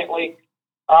more efficiently.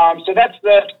 So that's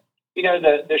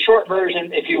the short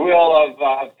version, if you will,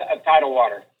 of tidal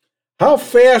water. How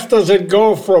fast does it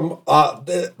go from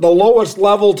the lowest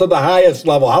level to the highest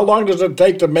level? How long does it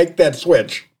take to make that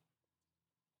switch?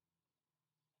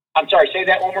 I'm sorry, say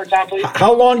that one more time, please.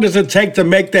 How long does it take to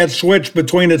make that switch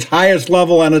between its highest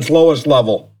level and its lowest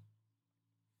level?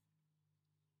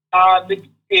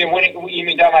 You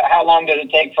mean talking about how long does it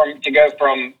take to go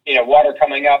from water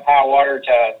coming up, high water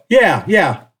to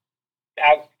Yeah.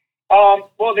 out?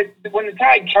 When the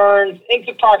tide turns, it's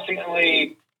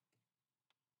approximately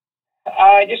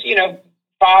just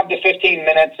 5 to 15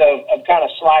 minutes of kind of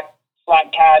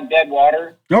slack tide, dead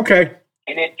water. Okay.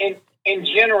 And in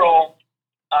general,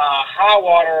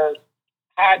 high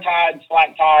tide,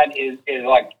 slack tide is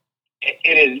like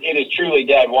it is truly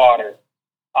dead water.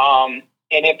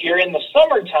 And if you're in the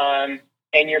summertime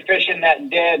and you're fishing that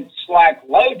dead, slack,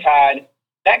 low tide,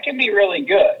 that can be really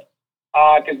good.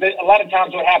 Because a lot of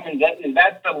times what happens is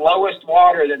that's the lowest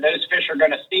water that those fish are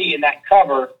going to see in that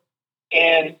cover.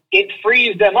 And it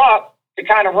frees them up to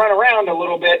kind of run around a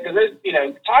little bit because,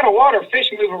 tidal water,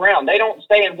 fish move around. They don't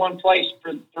stay in one place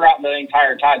throughout the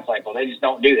entire tide cycle. They just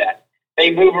don't do that.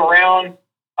 They move around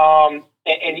and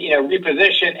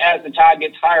reposition as the tide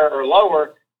gets higher or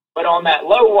lower. But on that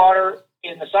low water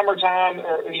in the summertime,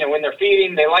 or when they're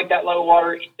feeding, they like that low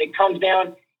water. It comes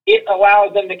down. It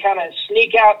allows them to kind of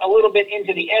sneak out a little bit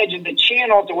into the edge of the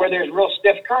channel to where there's real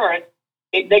stiff current.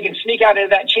 They can sneak out into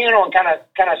that channel and kind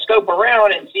of scope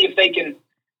around and see if they can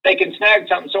snag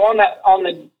something. So on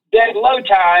the dead low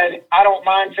tide, I don't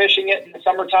mind fishing it in the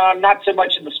summertime, not so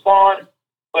much in the spawn,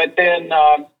 but then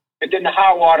the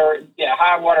high water,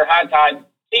 high tide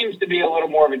seems to be a little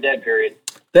more of a dead period.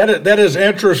 That is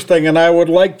interesting, and I would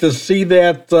like to see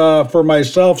that for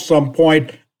myself some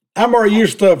point. I'm more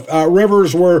used to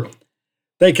rivers where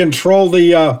they control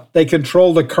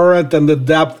the current and the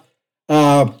depth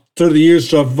through the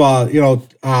use of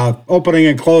opening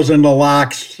and closing the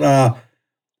locks to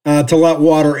let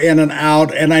water in and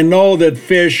out. And I know that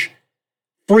fish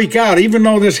freak out, even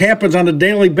though this happens on a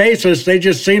daily basis. They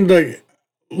just seem to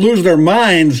lose their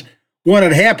minds when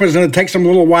it happens, and it takes them a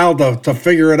little while to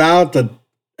figure it out that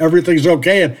everything's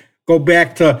okay and go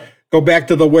back to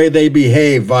the way they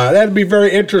behave. That'd be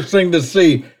very interesting to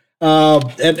see,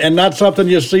 and not something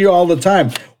you see all the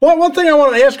time. One thing I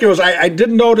want to ask you is I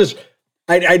did notice,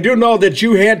 I do know that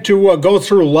you had to go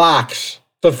through locks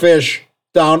to fish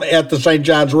down at the St.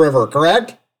 Johns River,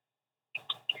 correct?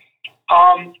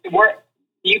 Where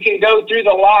you can go through the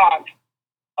lock,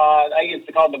 I guess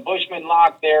it's called the Bushman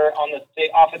Lock there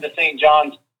off of the St.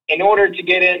 Johns, in order to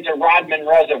get into Rodman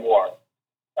Reservoir.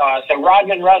 So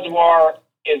Rodman Reservoir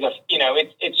is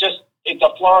it's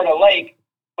a Florida lake,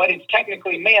 but it's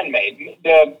technically man-made.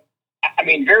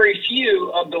 Very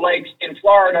few of the lakes in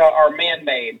Florida are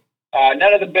man-made.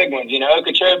 None of the big ones,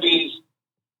 Okeechobee's.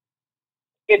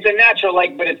 It's a natural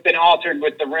lake, but it's been altered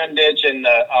with the rim ditch and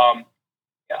the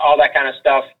all that kind of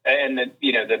stuff, and the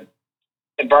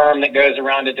berm that goes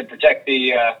around it to protect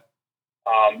the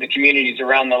communities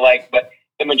around the lake. But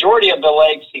the majority of the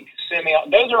lakes,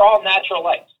 those are all natural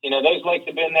lakes. Those lakes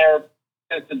have been there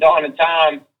since the dawn of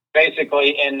time,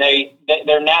 basically, and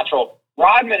they're natural.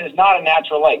 Rodman is not a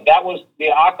natural lake. That was the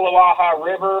Ocklawaha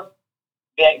River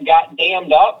that got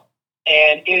dammed up,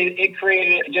 and it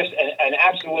created just an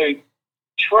absolute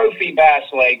trophy bass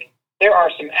lake. There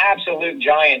are some absolute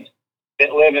giants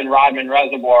that live in Rodman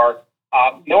Reservoir.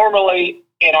 Normally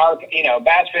in our,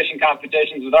 bass fishing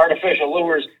competitions with artificial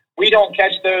lures, we don't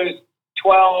catch those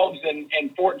 12s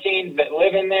and 14s that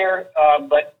live in there,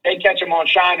 but they catch them on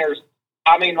shiners.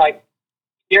 I mean, like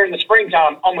during the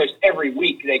springtime, almost every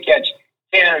week they catch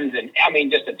 10s and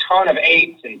just a ton of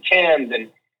 8s and 10s. And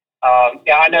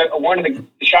I know one of the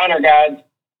shiner guys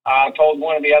told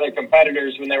one of the other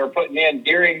competitors when they were putting in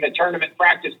during the tournament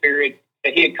practice period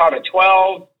that he had caught a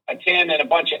 12, a 10, and a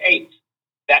bunch of 8s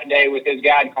that day with his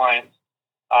guide clients.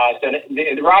 So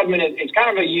the Rodman is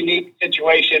kind of a unique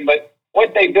situation, but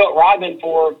what they built Rodman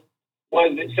for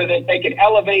was so that they could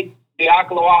elevate the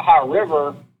Ocklawaha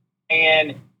River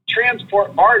and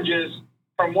transport barges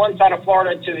from one side of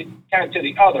Florida to the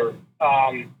other.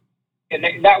 And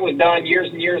that was done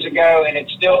years and years ago, and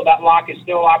that lock is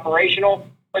still operational,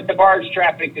 but the barge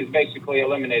traffic is basically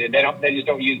eliminated. They just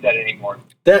don't use that anymore.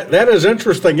 That is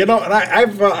interesting. And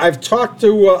I've talked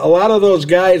to a lot of those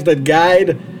guys that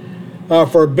guide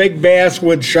for big bass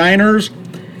with shiners,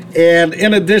 and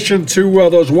in addition to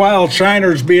those wild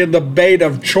shiners being the bait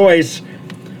of choice,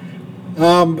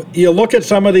 you look at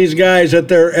some of these guys at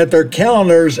their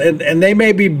calendars, and they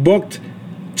may be booked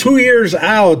 2 years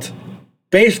out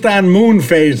based on moon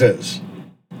phases.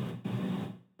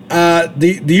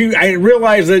 I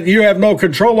realize that you have no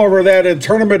control over that in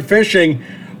tournament fishing,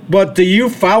 but do you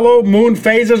follow moon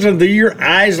phases, and do your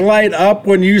eyes light up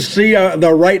when you see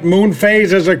the right moon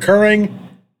phase is occurring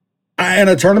in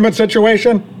a tournament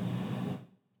situation?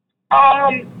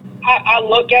 I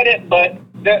look at it, but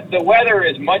the weather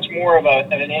is much more of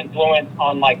an influence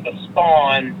on like the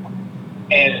spawn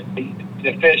and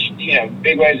the fish,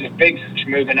 big waves of big fish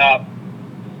moving up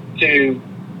to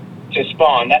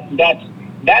spawn.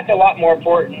 That's a lot more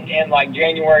important in like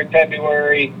January,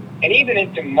 February, and even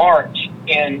into March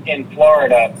in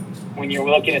Florida when you're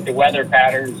looking at the weather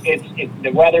patterns. It's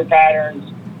the weather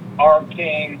patterns are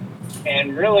king,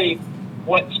 and really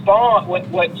what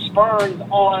spurns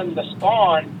on the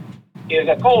spawn is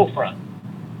a cold front.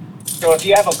 So if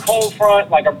you have a cold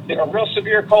front, like a real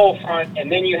severe cold front,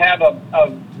 and then you have a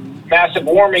massive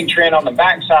warming trend on the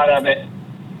backside of it,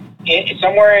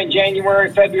 somewhere in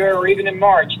January, February, or even in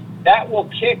March, that will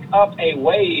kick up a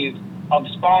wave of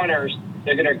spawners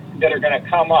that are going to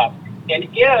come up. And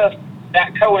if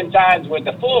that coincides with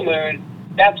the full moon,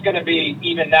 that's going to be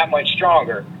even that much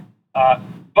stronger.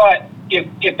 But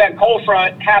if that cold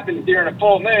front happens during a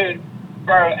full moon,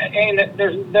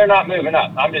 they're not moving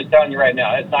up. I'm just telling you right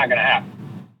now, it's not going to happen.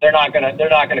 They're not going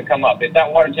to come up. If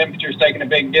that water temperature is taking a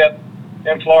big dip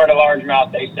in Florida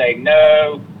largemouth, they say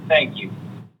no, thank you.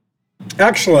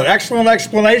 Excellent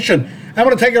explanation. I'm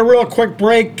going to take a real quick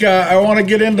break. I want to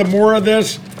get into more of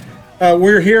this.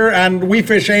 We're here on We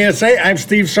Fish ASA. I'm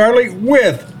Steve Sarley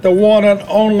with the one and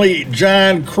only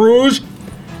John Crews,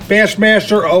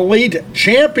 Bassmaster Elite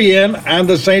champion on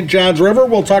the St. Johns River.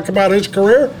 We'll talk about his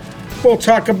career. We'll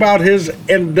talk about his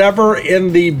endeavor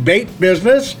in the bait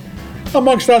business,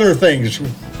 amongst other things.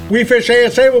 We Fish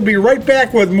ASA will be right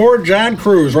back with more John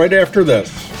Crews right after this.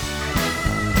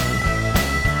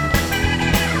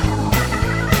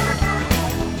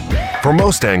 For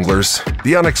most anglers,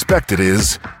 the unexpected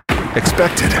is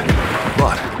expected.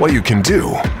 But what you can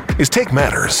do is take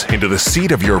matters into the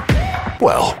seat of your,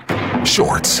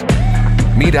 shorts.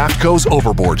 Meet AFTCO's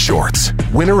Overboard Shorts,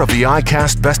 winner of the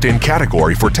ICAST Best in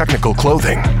category for technical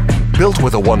clothing. Built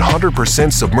with a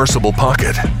 100% submersible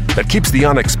pocket that keeps the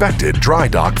unexpected dry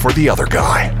docked for the other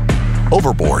guy.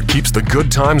 Overboard keeps the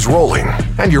good times rolling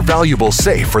and your valuables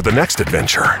safe for the next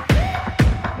adventure.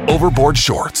 Overboard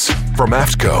Shorts from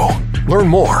AFTCO. Learn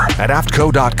more at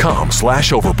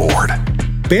aftco.com/overboard.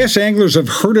 Bass anglers have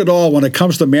heard it all when it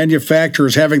comes to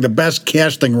manufacturers having the best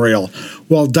casting reel.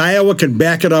 Well, Daiwa can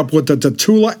back it up with the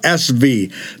Tatula SV.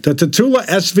 The Tatula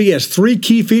SV has 3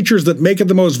 key features that make it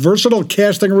the most versatile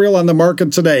casting reel on the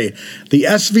market today. The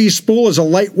SV spool is a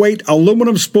lightweight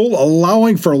aluminum spool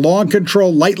allowing for long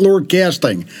control light lure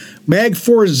casting. Mag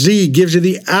 4Z gives you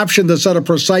the option to set a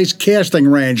precise casting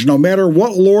range no matter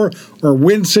what lure or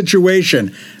wind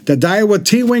situation. The Daiwa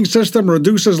T-Wing system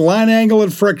reduces line angle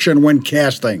and friction when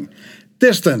casting.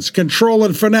 Distance, control,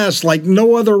 and finesse like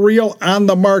no other reel on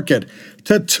the market.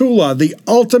 Tatula, the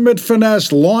ultimate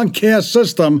finesse long cast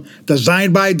system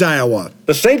designed by Daiwa.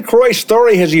 The St. Croix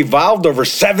story has evolved over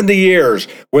 70 years.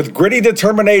 With gritty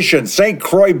determination, St.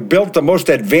 Croix built the most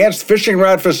advanced fishing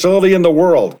rod facility in the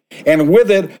world, and with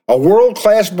it, a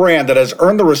world-class brand that has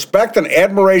earned the respect and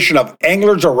admiration of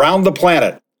anglers around the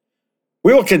planet.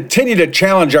 We will continue to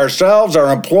challenge ourselves,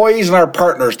 our employees, and our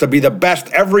partners to be the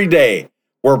best every day.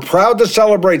 We're proud to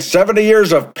celebrate 70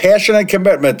 years of passion and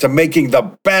commitment to making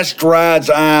the best rods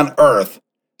on earth.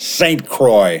 St.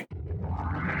 Croix.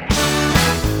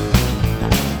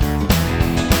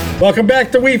 Welcome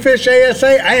back to We Fish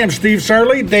ASA. I am Steve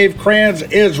Sarley. Dave Kranz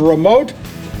is remote.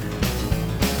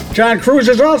 John Cruz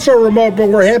is also remote, but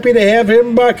we're happy to have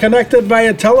him connected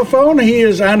via telephone. He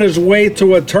is on his way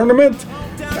to a tournament.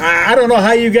 I don't know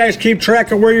how you guys keep track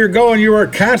of where you're going. You are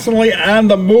constantly on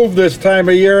the move this time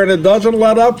of year, and it doesn't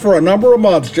let up for a number of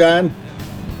months, John.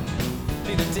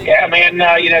 Yeah, man.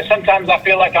 Sometimes I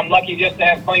feel like I'm lucky just to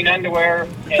have clean underwear,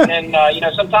 and then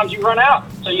sometimes you run out,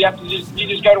 so you have to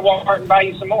just go to Walmart and buy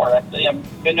you some more. I've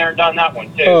been there and done that one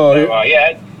too.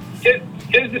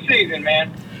 Tis the season,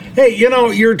 man. Hey,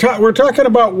 we're talking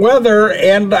about weather,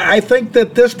 and I think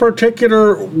that this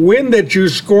particular win that you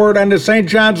scored on the St.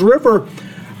 Johns River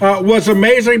was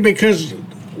amazing because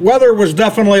weather was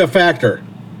definitely a factor.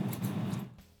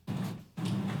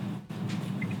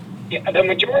 Yeah, the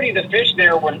majority of the fish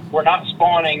there were not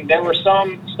spawning. There were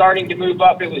some starting to move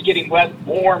up. It was getting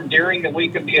warm during the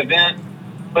week of the event.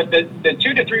 But the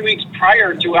 2 to 3 weeks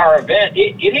prior to our event,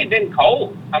 it had been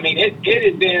cold. I mean, it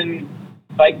had been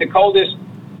like the coldest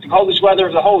weather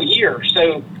of the whole year.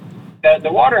 So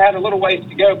the water had a little ways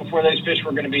to go before those fish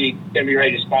were going to be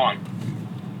ready to spawn.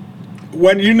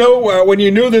 When you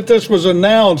knew that this was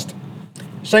announced,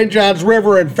 St. Johns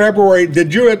River in February,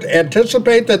 did you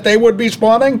anticipate that they would be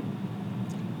spawning?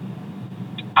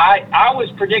 I was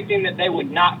predicting that they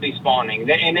would not be spawning,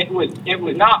 and it was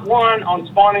not one on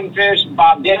spawning fish.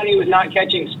 Bob Downey was not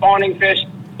catching spawning fish.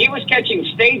 He was catching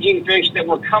staging fish that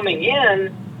were coming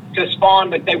in to spawn,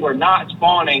 but they were not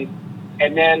spawning.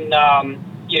 And then,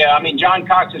 John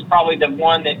Cox is probably the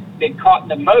one that caught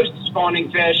the most spawning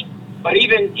fish. But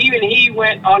even he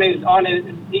went on his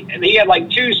he had like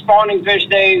 2 spawning fish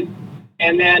days,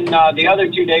 and then the other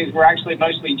 2 days were actually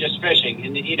mostly just fishing.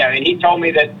 And he told me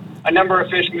that a number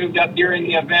of fish moved up during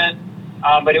the event,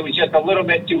 but it was just a little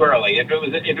bit too early. If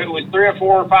it was 3 or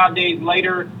 4 or 5 days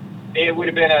later, it would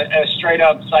have been a straight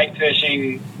up sight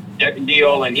fishing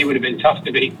deal, and he would have been tough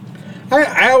to beat.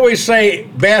 I always say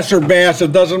bass or bass.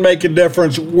 It doesn't make a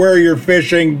difference where you're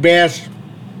fishing. Bass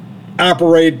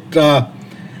operate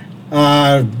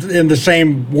in the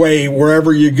same way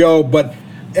wherever you go. But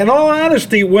in all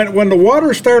honesty, when the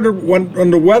weather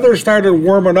started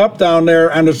warming up down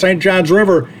there on the St. Johns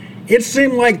River, it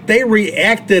seemed like they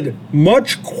reacted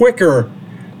much quicker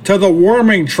to the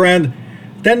warming trend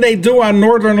than they do on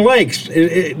northern lakes.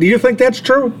 Do you think that's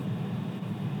true?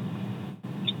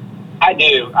 I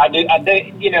do.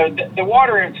 The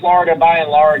water in Florida, by and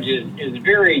large, is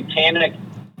very tannic,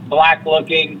 black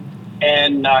looking,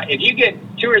 and if you get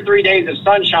 2 or 3 days of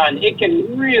sunshine, it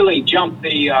can really jump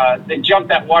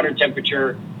that water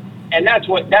temperature, and that's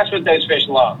what those fish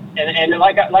love. And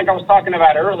like I was talking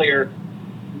about earlier,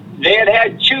 they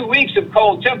had 2 weeks of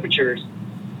cold temperatures,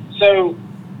 so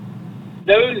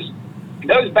those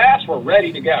bass were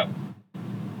ready to go.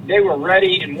 They were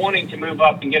ready and wanting to move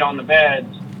up and get on the beds,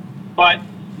 but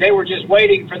they were just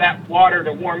waiting for that water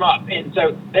to warm up. And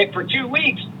so for 2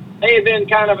 weeks, they had been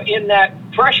kind of in that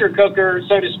pressure cooker,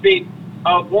 so to speak,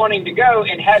 of wanting to go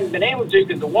and hadn't been able to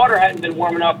because the water hadn't been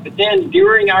warm enough. But then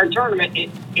during our tournament, it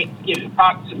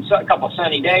popped a couple of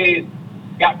sunny days,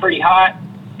 got pretty hot,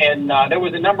 and there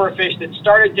was a number of fish that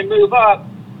started to move up.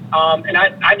 And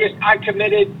I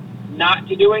committed not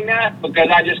to doing that because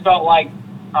I just felt like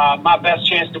my best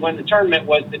chance to win the tournament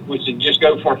was to just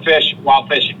go for fish while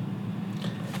fishing.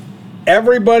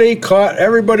 Everybody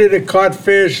that caught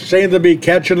fish seemed to be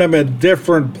catching them at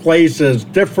different places,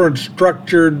 different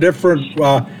structure, different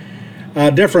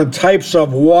types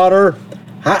of water.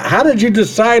 How did you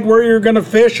decide where you're going to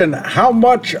fish, and how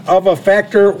much of a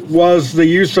factor was the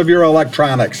use of your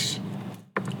electronics?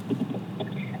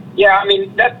 Yeah, I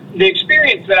mean, the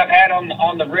experience that I've had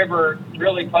on the river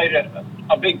really played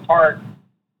a big part.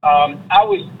 I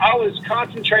was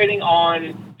concentrating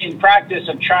in practice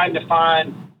of trying to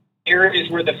find areas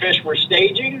where the fish were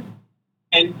staging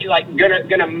and like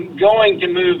going to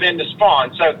move into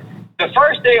spawn. So the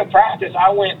first day of practice,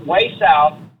 I went way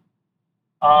south.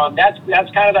 That's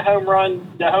kind of the home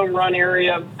run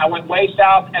area. I went way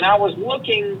south, and I was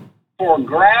looking for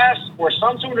grass or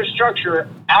some sort of structure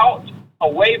out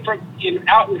in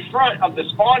front of the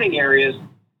spawning areas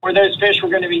where those fish were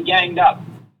going to be ganged up,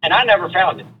 and I never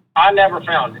found it. It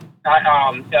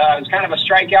was kind of a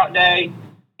strikeout day,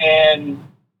 and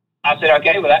I said,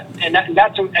 okay, well,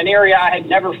 that's an area I had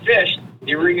never fished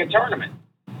during a tournament.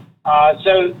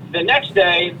 So the next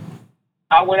day,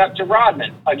 I went up to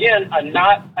Rodman. Again,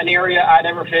 not an area I'd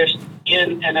ever fished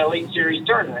in an Elite Series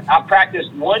tournament. I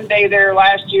practiced one day there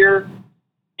last year,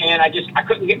 and I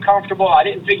couldn't get comfortable. I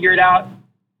didn't figure it out.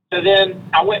 So then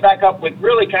I went back up with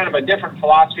really kind of a different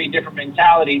philosophy, different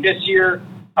mentality. This year,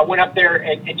 I went up there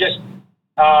and just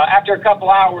after a couple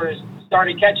hours,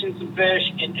 started catching some fish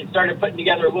and started putting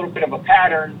together a little bit of a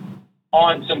pattern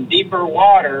on some deeper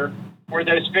water where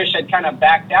those fish had kind of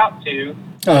backed out to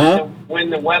when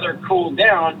the weather cooled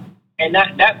down. And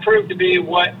that proved to be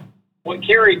what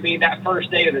carried me that first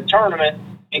day of the tournament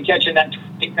and catching that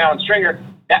 20-pound stringer,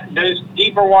 those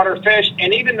deeper water fish.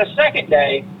 And even the second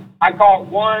day, I caught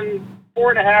one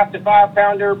 4.5 to 5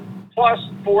 pounder plus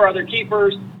 4 other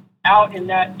keepers out in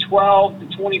that 12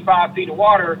 to 25 feet of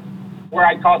water where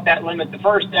I caught that limit the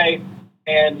first day.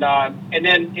 And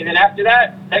then after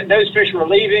that, those fish were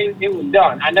leaving. It was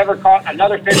done. I never caught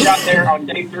another fish out there on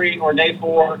day 3 or day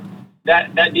 4.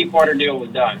 That deep water deal was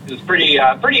done. It was pretty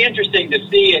interesting to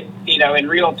see it, in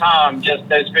real time, just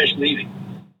those fish leaving.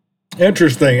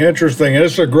 Interesting.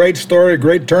 It's a great story, a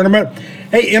great tournament.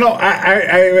 Hey,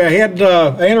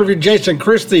 I interviewed Jason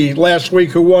Christie last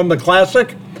week, who won the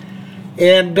Classic,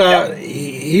 and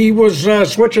he was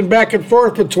switching back and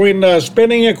forth between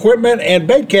spinning equipment and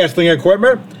bait casting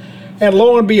equipment. And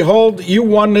lo and behold, you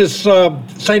won this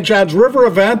St. Johns River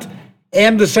event,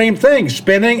 and the same thing,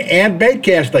 spinning and bait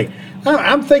casting.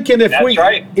 I'm thinking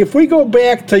if we go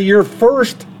back to your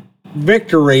first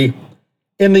victory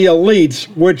in the elites,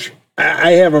 which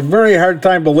I have a very hard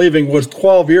time believing was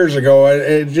 12 years ago.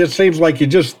 It just seems like you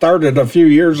just started a few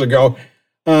years ago.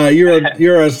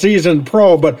 You're a seasoned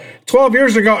pro, but 12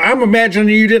 years ago, I'm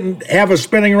imagining you didn't have a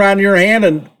spinning rod in your hand,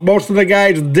 and most of the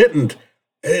guys didn't.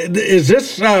 Is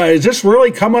this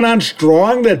really coming on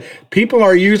strong that people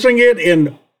are using it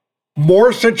in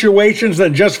more situations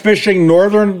than just fishing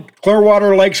northern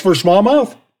Clearwater lakes for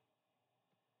smallmouth?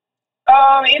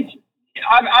 I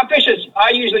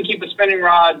usually keep a spinning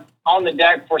rod on the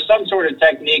deck for some sort of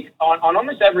technique on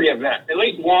almost every event, at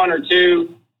least 1 or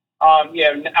 2,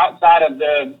 outside of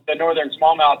the northern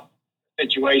smallmouth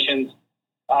situations.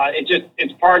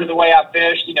 It's part of the way I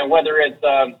fish, whether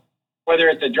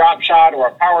it's a drop shot or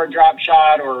a power drop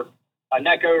shot or a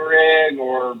Neko rig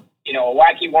or, a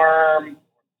wacky worm,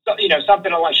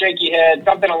 something along shaky head,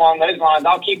 something along those lines.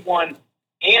 I'll keep one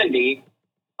handy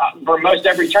for most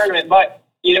every tournament. But,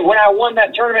 when I won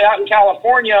that tournament out in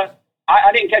California,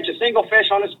 I didn't catch a single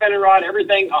fish on a spinning rod.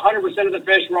 Everything, 100% of the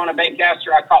fish were on a bait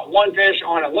caster. I caught one fish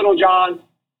on a Little John,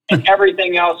 and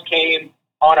everything else came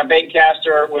on a bait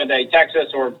caster with a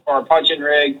Texas or a punching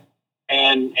rig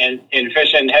and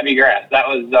fishing heavy grass. That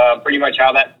was pretty much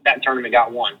how that tournament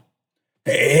got won.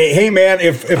 Hey, man,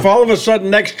 if all of a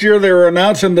sudden next year they were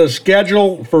announcing the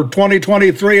schedule for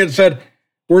 2023 and said,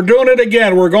 we're doing it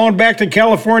again, we're going back to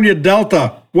California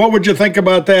Delta, what would you think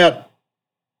about that?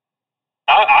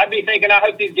 I'd be thinking, I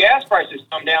hope these gas prices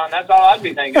come down. That's all I'd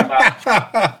be thinking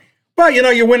about. Well,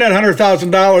 you win that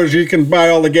 $100,000, you can buy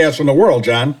all the gas in the world,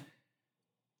 John.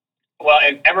 Well,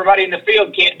 everybody in the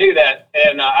field can't do that.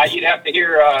 And you'd have to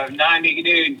hear 90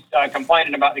 dudes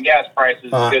complaining about the gas prices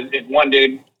because if one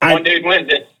dude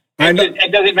wins it,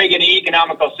 it doesn't make any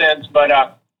economical sense. But,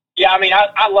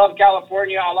 I love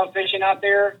California. I love fishing out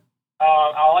there.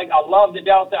 I love the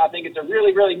Delta. I think it's a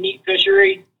really, really neat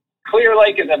fishery. Clear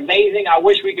Lake is amazing. I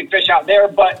wish we could fish out there,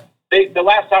 but the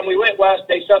last time we went west,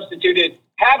 they substituted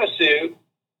Havasu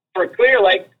for Clear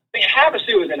Lake.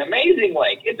 Havasu is an amazing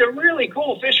lake. It's a really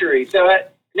cool fishery. So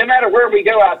no matter where we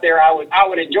go out there, I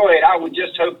would enjoy it. I would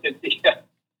just hope that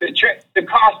the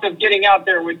cost of getting out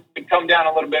there would come down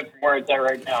a little bit from where it's at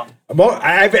right now. Well,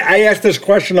 I asked this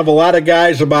question of a lot of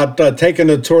guys about taking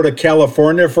the tour to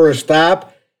California for a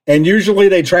stop, and usually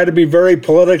they try to be very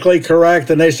politically correct,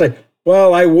 and they say,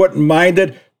 well, I wouldn't mind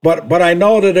it, but I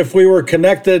know that if we were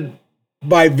connected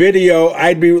by video,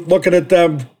 I'd be looking at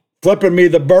them flipping me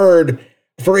the bird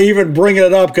for even bringing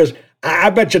it up, because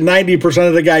I bet you 90%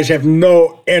 of the guys have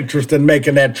no interest in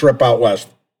making that trip out west.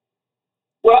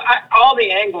 Well, all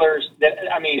the anglers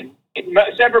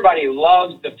everybody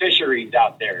loves the fisheries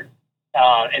out there,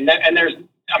 and there's,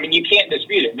 you can't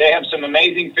dispute it. We have some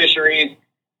amazing fisheries,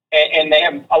 and they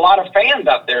have a lot of fans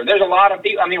out there. There's a lot of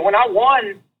people. When I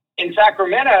won in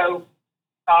Sacramento,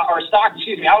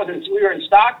 we were in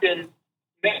Stockton,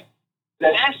 man,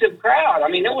 the massive crowd.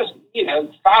 There was,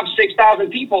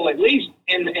 5,000-6,000 people at least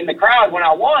in the crowd when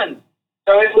I won.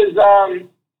 So it was,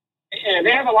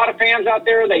 they have a lot of fans out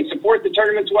there. They support the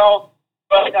tournaments well,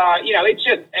 but it's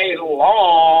just a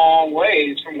long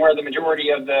ways from where the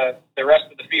majority of the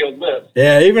rest of the field lives.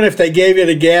 Yeah, even if they gave you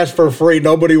the gas for free,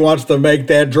 nobody wants to make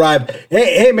that drive.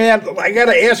 Hey, man, I got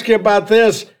to ask you about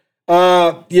this.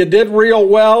 You did real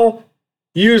well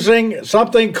using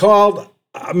something called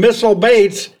missile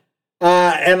baits.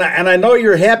 And I know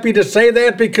you're happy to say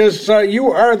that because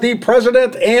you are the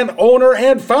president and owner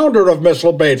and founder of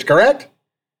Missile Baits, correct?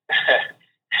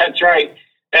 That's right.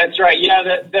 That's right. Yeah,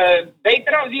 the bait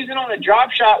that I was using on the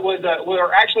drop shot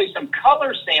were actually some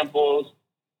color samples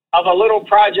of a little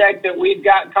project that we've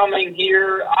got coming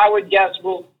here. I would guess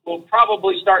we'll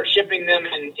probably start shipping them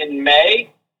in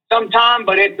May sometime.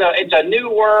 But it's a new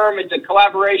worm. It's a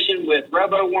collaboration with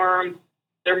RoboWorm.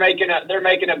 They're making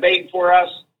a bait for us,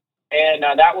 and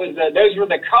those were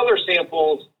the color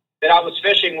samples that I was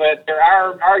fishing with. They're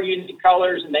our unique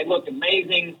colors, and they looked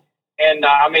amazing. And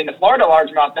I mean, the Florida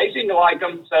largemouth, they seem to like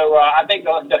them. So I think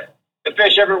the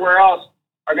fish everywhere else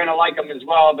are going to like them as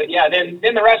well. But yeah, then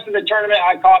the rest of the tournament,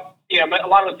 I caught a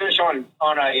lot of the fish on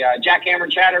a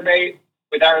jackhammer chatterbait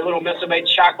with our little Missile Bait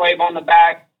Shockwave on the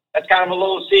back. That's kind of a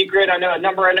little secret. I know a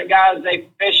number of the guys, they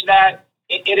fish that.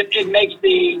 It makes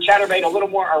the chatterbait a little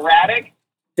more erratic.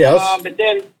 Yes.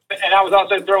 And I was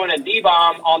also throwing a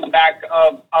D-bomb on the back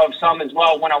of some as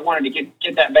well when I wanted to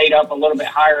get that bait up a little bit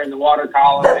higher in the water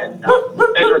column. And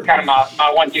those were kind of my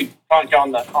 1-2 punch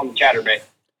on the chatterbait.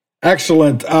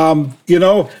 Excellent.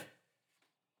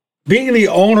 Being the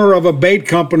owner of a bait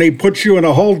company puts you in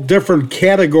a whole different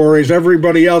category as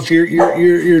everybody else.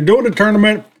 You're doing a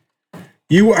tournament.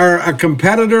 You are a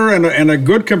competitor and a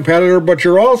good competitor, but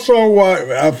you're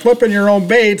also flipping your own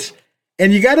baits.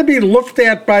 And you got to be looked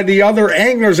at by the other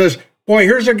anglers as, boy,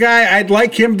 here's a guy, I'd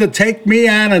like him to take me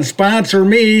on and sponsor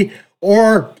me.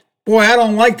 Or, boy, I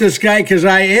don't like this guy because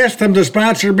I asked him to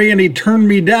sponsor me and he turned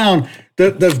me down.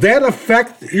 Does that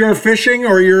affect your fishing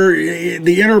or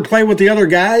the interplay with the other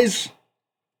guys?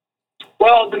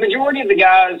 Well, the majority of the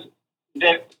guys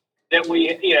that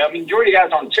we, majority of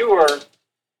guys on tour,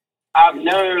 I've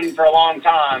known for a long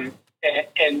time,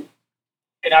 and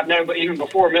I've known even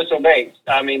before Missile Baits.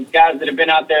 I mean, guys that have been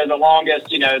out there the longest,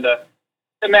 the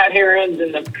Matt Herons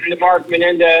and the Mark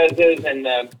Menendezes and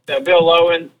the Bill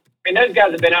Lowens. I mean, those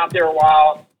guys have been out there a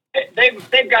while.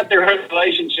 They've got their own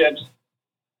relationships.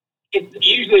 It's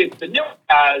usually the new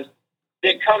guys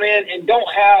that come in and don't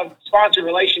have sponsor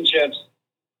relationships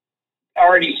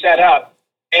already set up,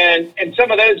 and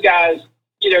some of those guys,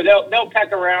 they'll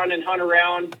peck around and hunt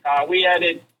around. We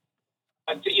added,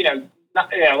 like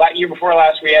year before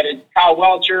last, we added Kyle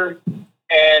Welcher,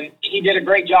 and he did a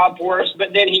great job for us.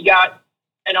 But then he got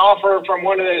an offer from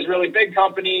one of those really big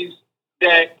companies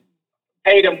that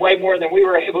paid him way more than we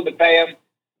were able to pay him.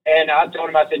 And I told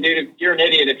him, I said, dude, you're an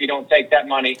idiot if you don't take that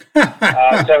money.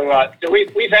 So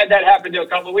we've had that happen to a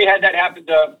couple. We had that happen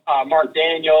to Mark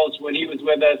Daniels when he was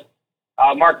with us.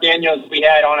 Mark Daniels we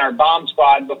had on our bomb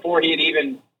squad before he had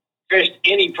even fished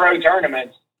any pro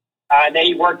tournaments. And then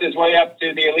he worked his way up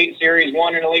to the Elite Series,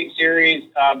 won an Elite Series.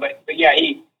 But yeah,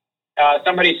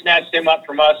 somebody snatched him up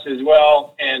from us as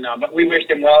well. And but we wished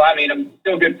him well. I mean, I'm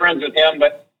still good friends with him.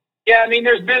 But yeah, I mean,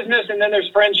 there's business and then there's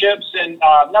friendships, and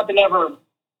nothing ever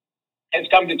has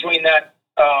come between that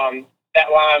line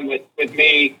with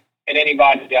me and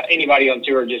anybody on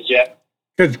tour just yet.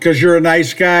 Because you're a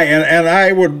nice guy, and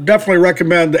I would definitely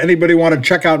recommend anybody want to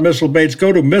check out Missile Baits,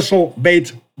 go to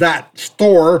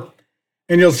missilebaits.store,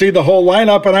 and you'll see the whole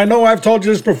lineup. And I know I've told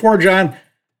you this before, John,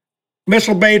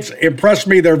 Missile Baits impress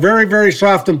me. They're very, very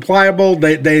soft and pliable.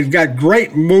 They've got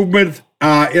great movement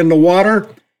in the water,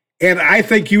 and I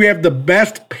think you have the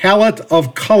best palette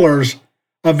of colors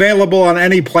available on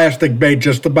any plastic bait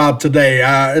just about today.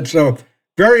 It's a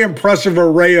very impressive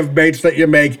array of baits that you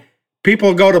make.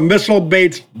 People go to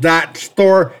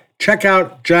missilebaits.store. Check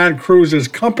out John Cruz's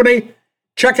company.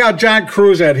 Check out John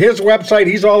Cruz at his website.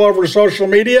 He's all over social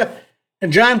media.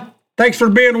 And John, thanks for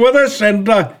being with us. And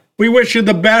we wish you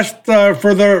the best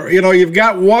for you've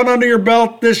got one under your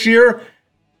belt this year.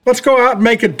 Let's go out and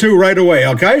make it 2 right away,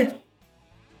 okay?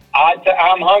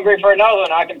 I'm hungry for another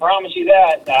one. I can promise you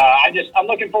that. I'm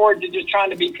looking forward to just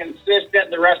trying to be consistent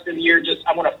the rest of the year.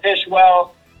 I want to fish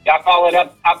well. I followed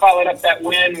up that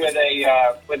win with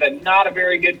a not a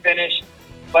very good finish,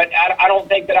 but I don't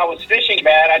think that I was fishing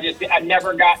bad. I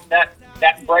never got that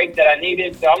break that I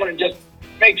needed. So I'm going to just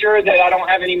make sure that I don't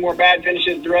have any more bad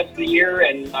finishes the rest of the year,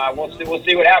 and we'll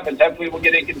see what happens. Hopefully we'll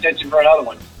get in contention for another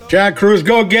one. John Cruz,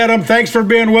 go get him. Thanks for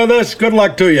being with us. Good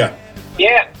luck to you.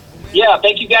 Yeah.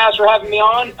 Thank you guys for having me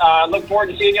on. Look forward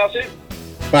to seeing y'all soon.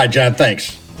 Bye, John.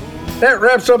 Thanks. That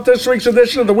wraps up this week's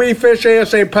edition of the We Fish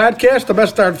ASA podcast, the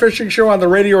best darn fishing show on the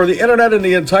radio or the internet in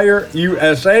the entire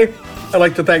USA. I'd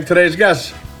like to thank today's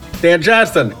guests. Dan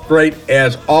Johnston, great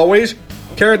as always.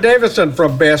 Kara Davison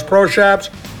from Bass Pro Shops,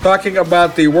 talking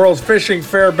about the World's Fishing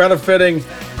Fair benefiting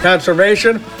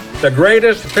conservation. The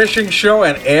greatest fishing show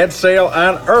and ad sale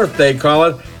on earth, they call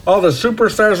it. All the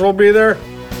superstars will be there.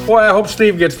 Boy, I hope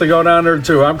Steve gets to go down there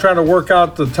too. I'm trying to work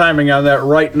out the timing on that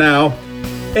right now.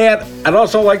 And I'd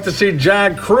also like to see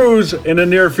John Cruz in the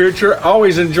near future.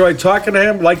 Always enjoy talking to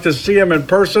him. Like to see him in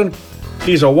person.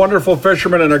 He's a wonderful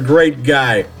fisherman and a great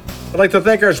guy. I'd like to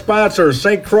thank our sponsors,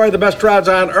 St. Croix, the best rods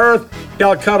on earth,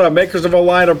 Calcutta, makers of a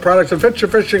line of products that fit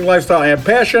your fishing lifestyle and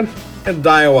passion, and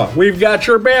Daiwa. We've got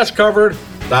your bass covered.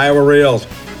 Daiwa Reels.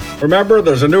 Remember,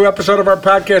 there's a new episode of our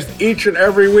podcast each and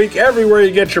every week, everywhere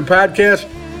you get your podcast.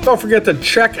 Don't forget to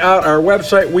check out our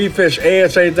website,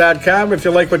 wefishasa.com. If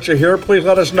you like what you hear, please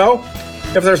let us know.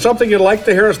 If there's something you'd like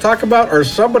to hear us talk about or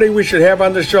somebody we should have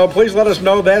on the show, please let us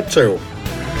know that too.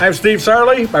 I'm Steve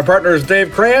Sarley. My partner is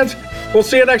Dave Kranz. We'll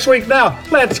see you next week. Now,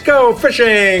 let's go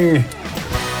fishing!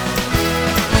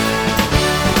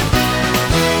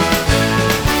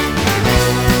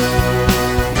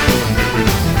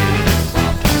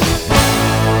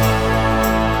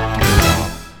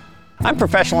 I'm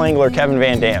professional angler Kevin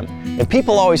Van Dam, and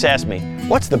people always ask me,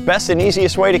 what's the best and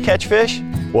easiest way to catch fish?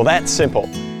 Well, that's simple.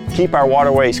 Keep our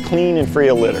waterways clean and free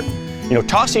of litter. You know,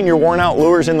 tossing your worn-out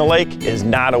lures in the lake is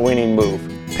not a winning move.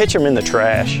 Pitch them in the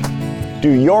trash.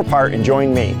 Do your part and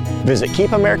join me. Visit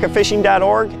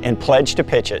keepamericafishing.org and pledge to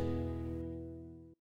pitch it.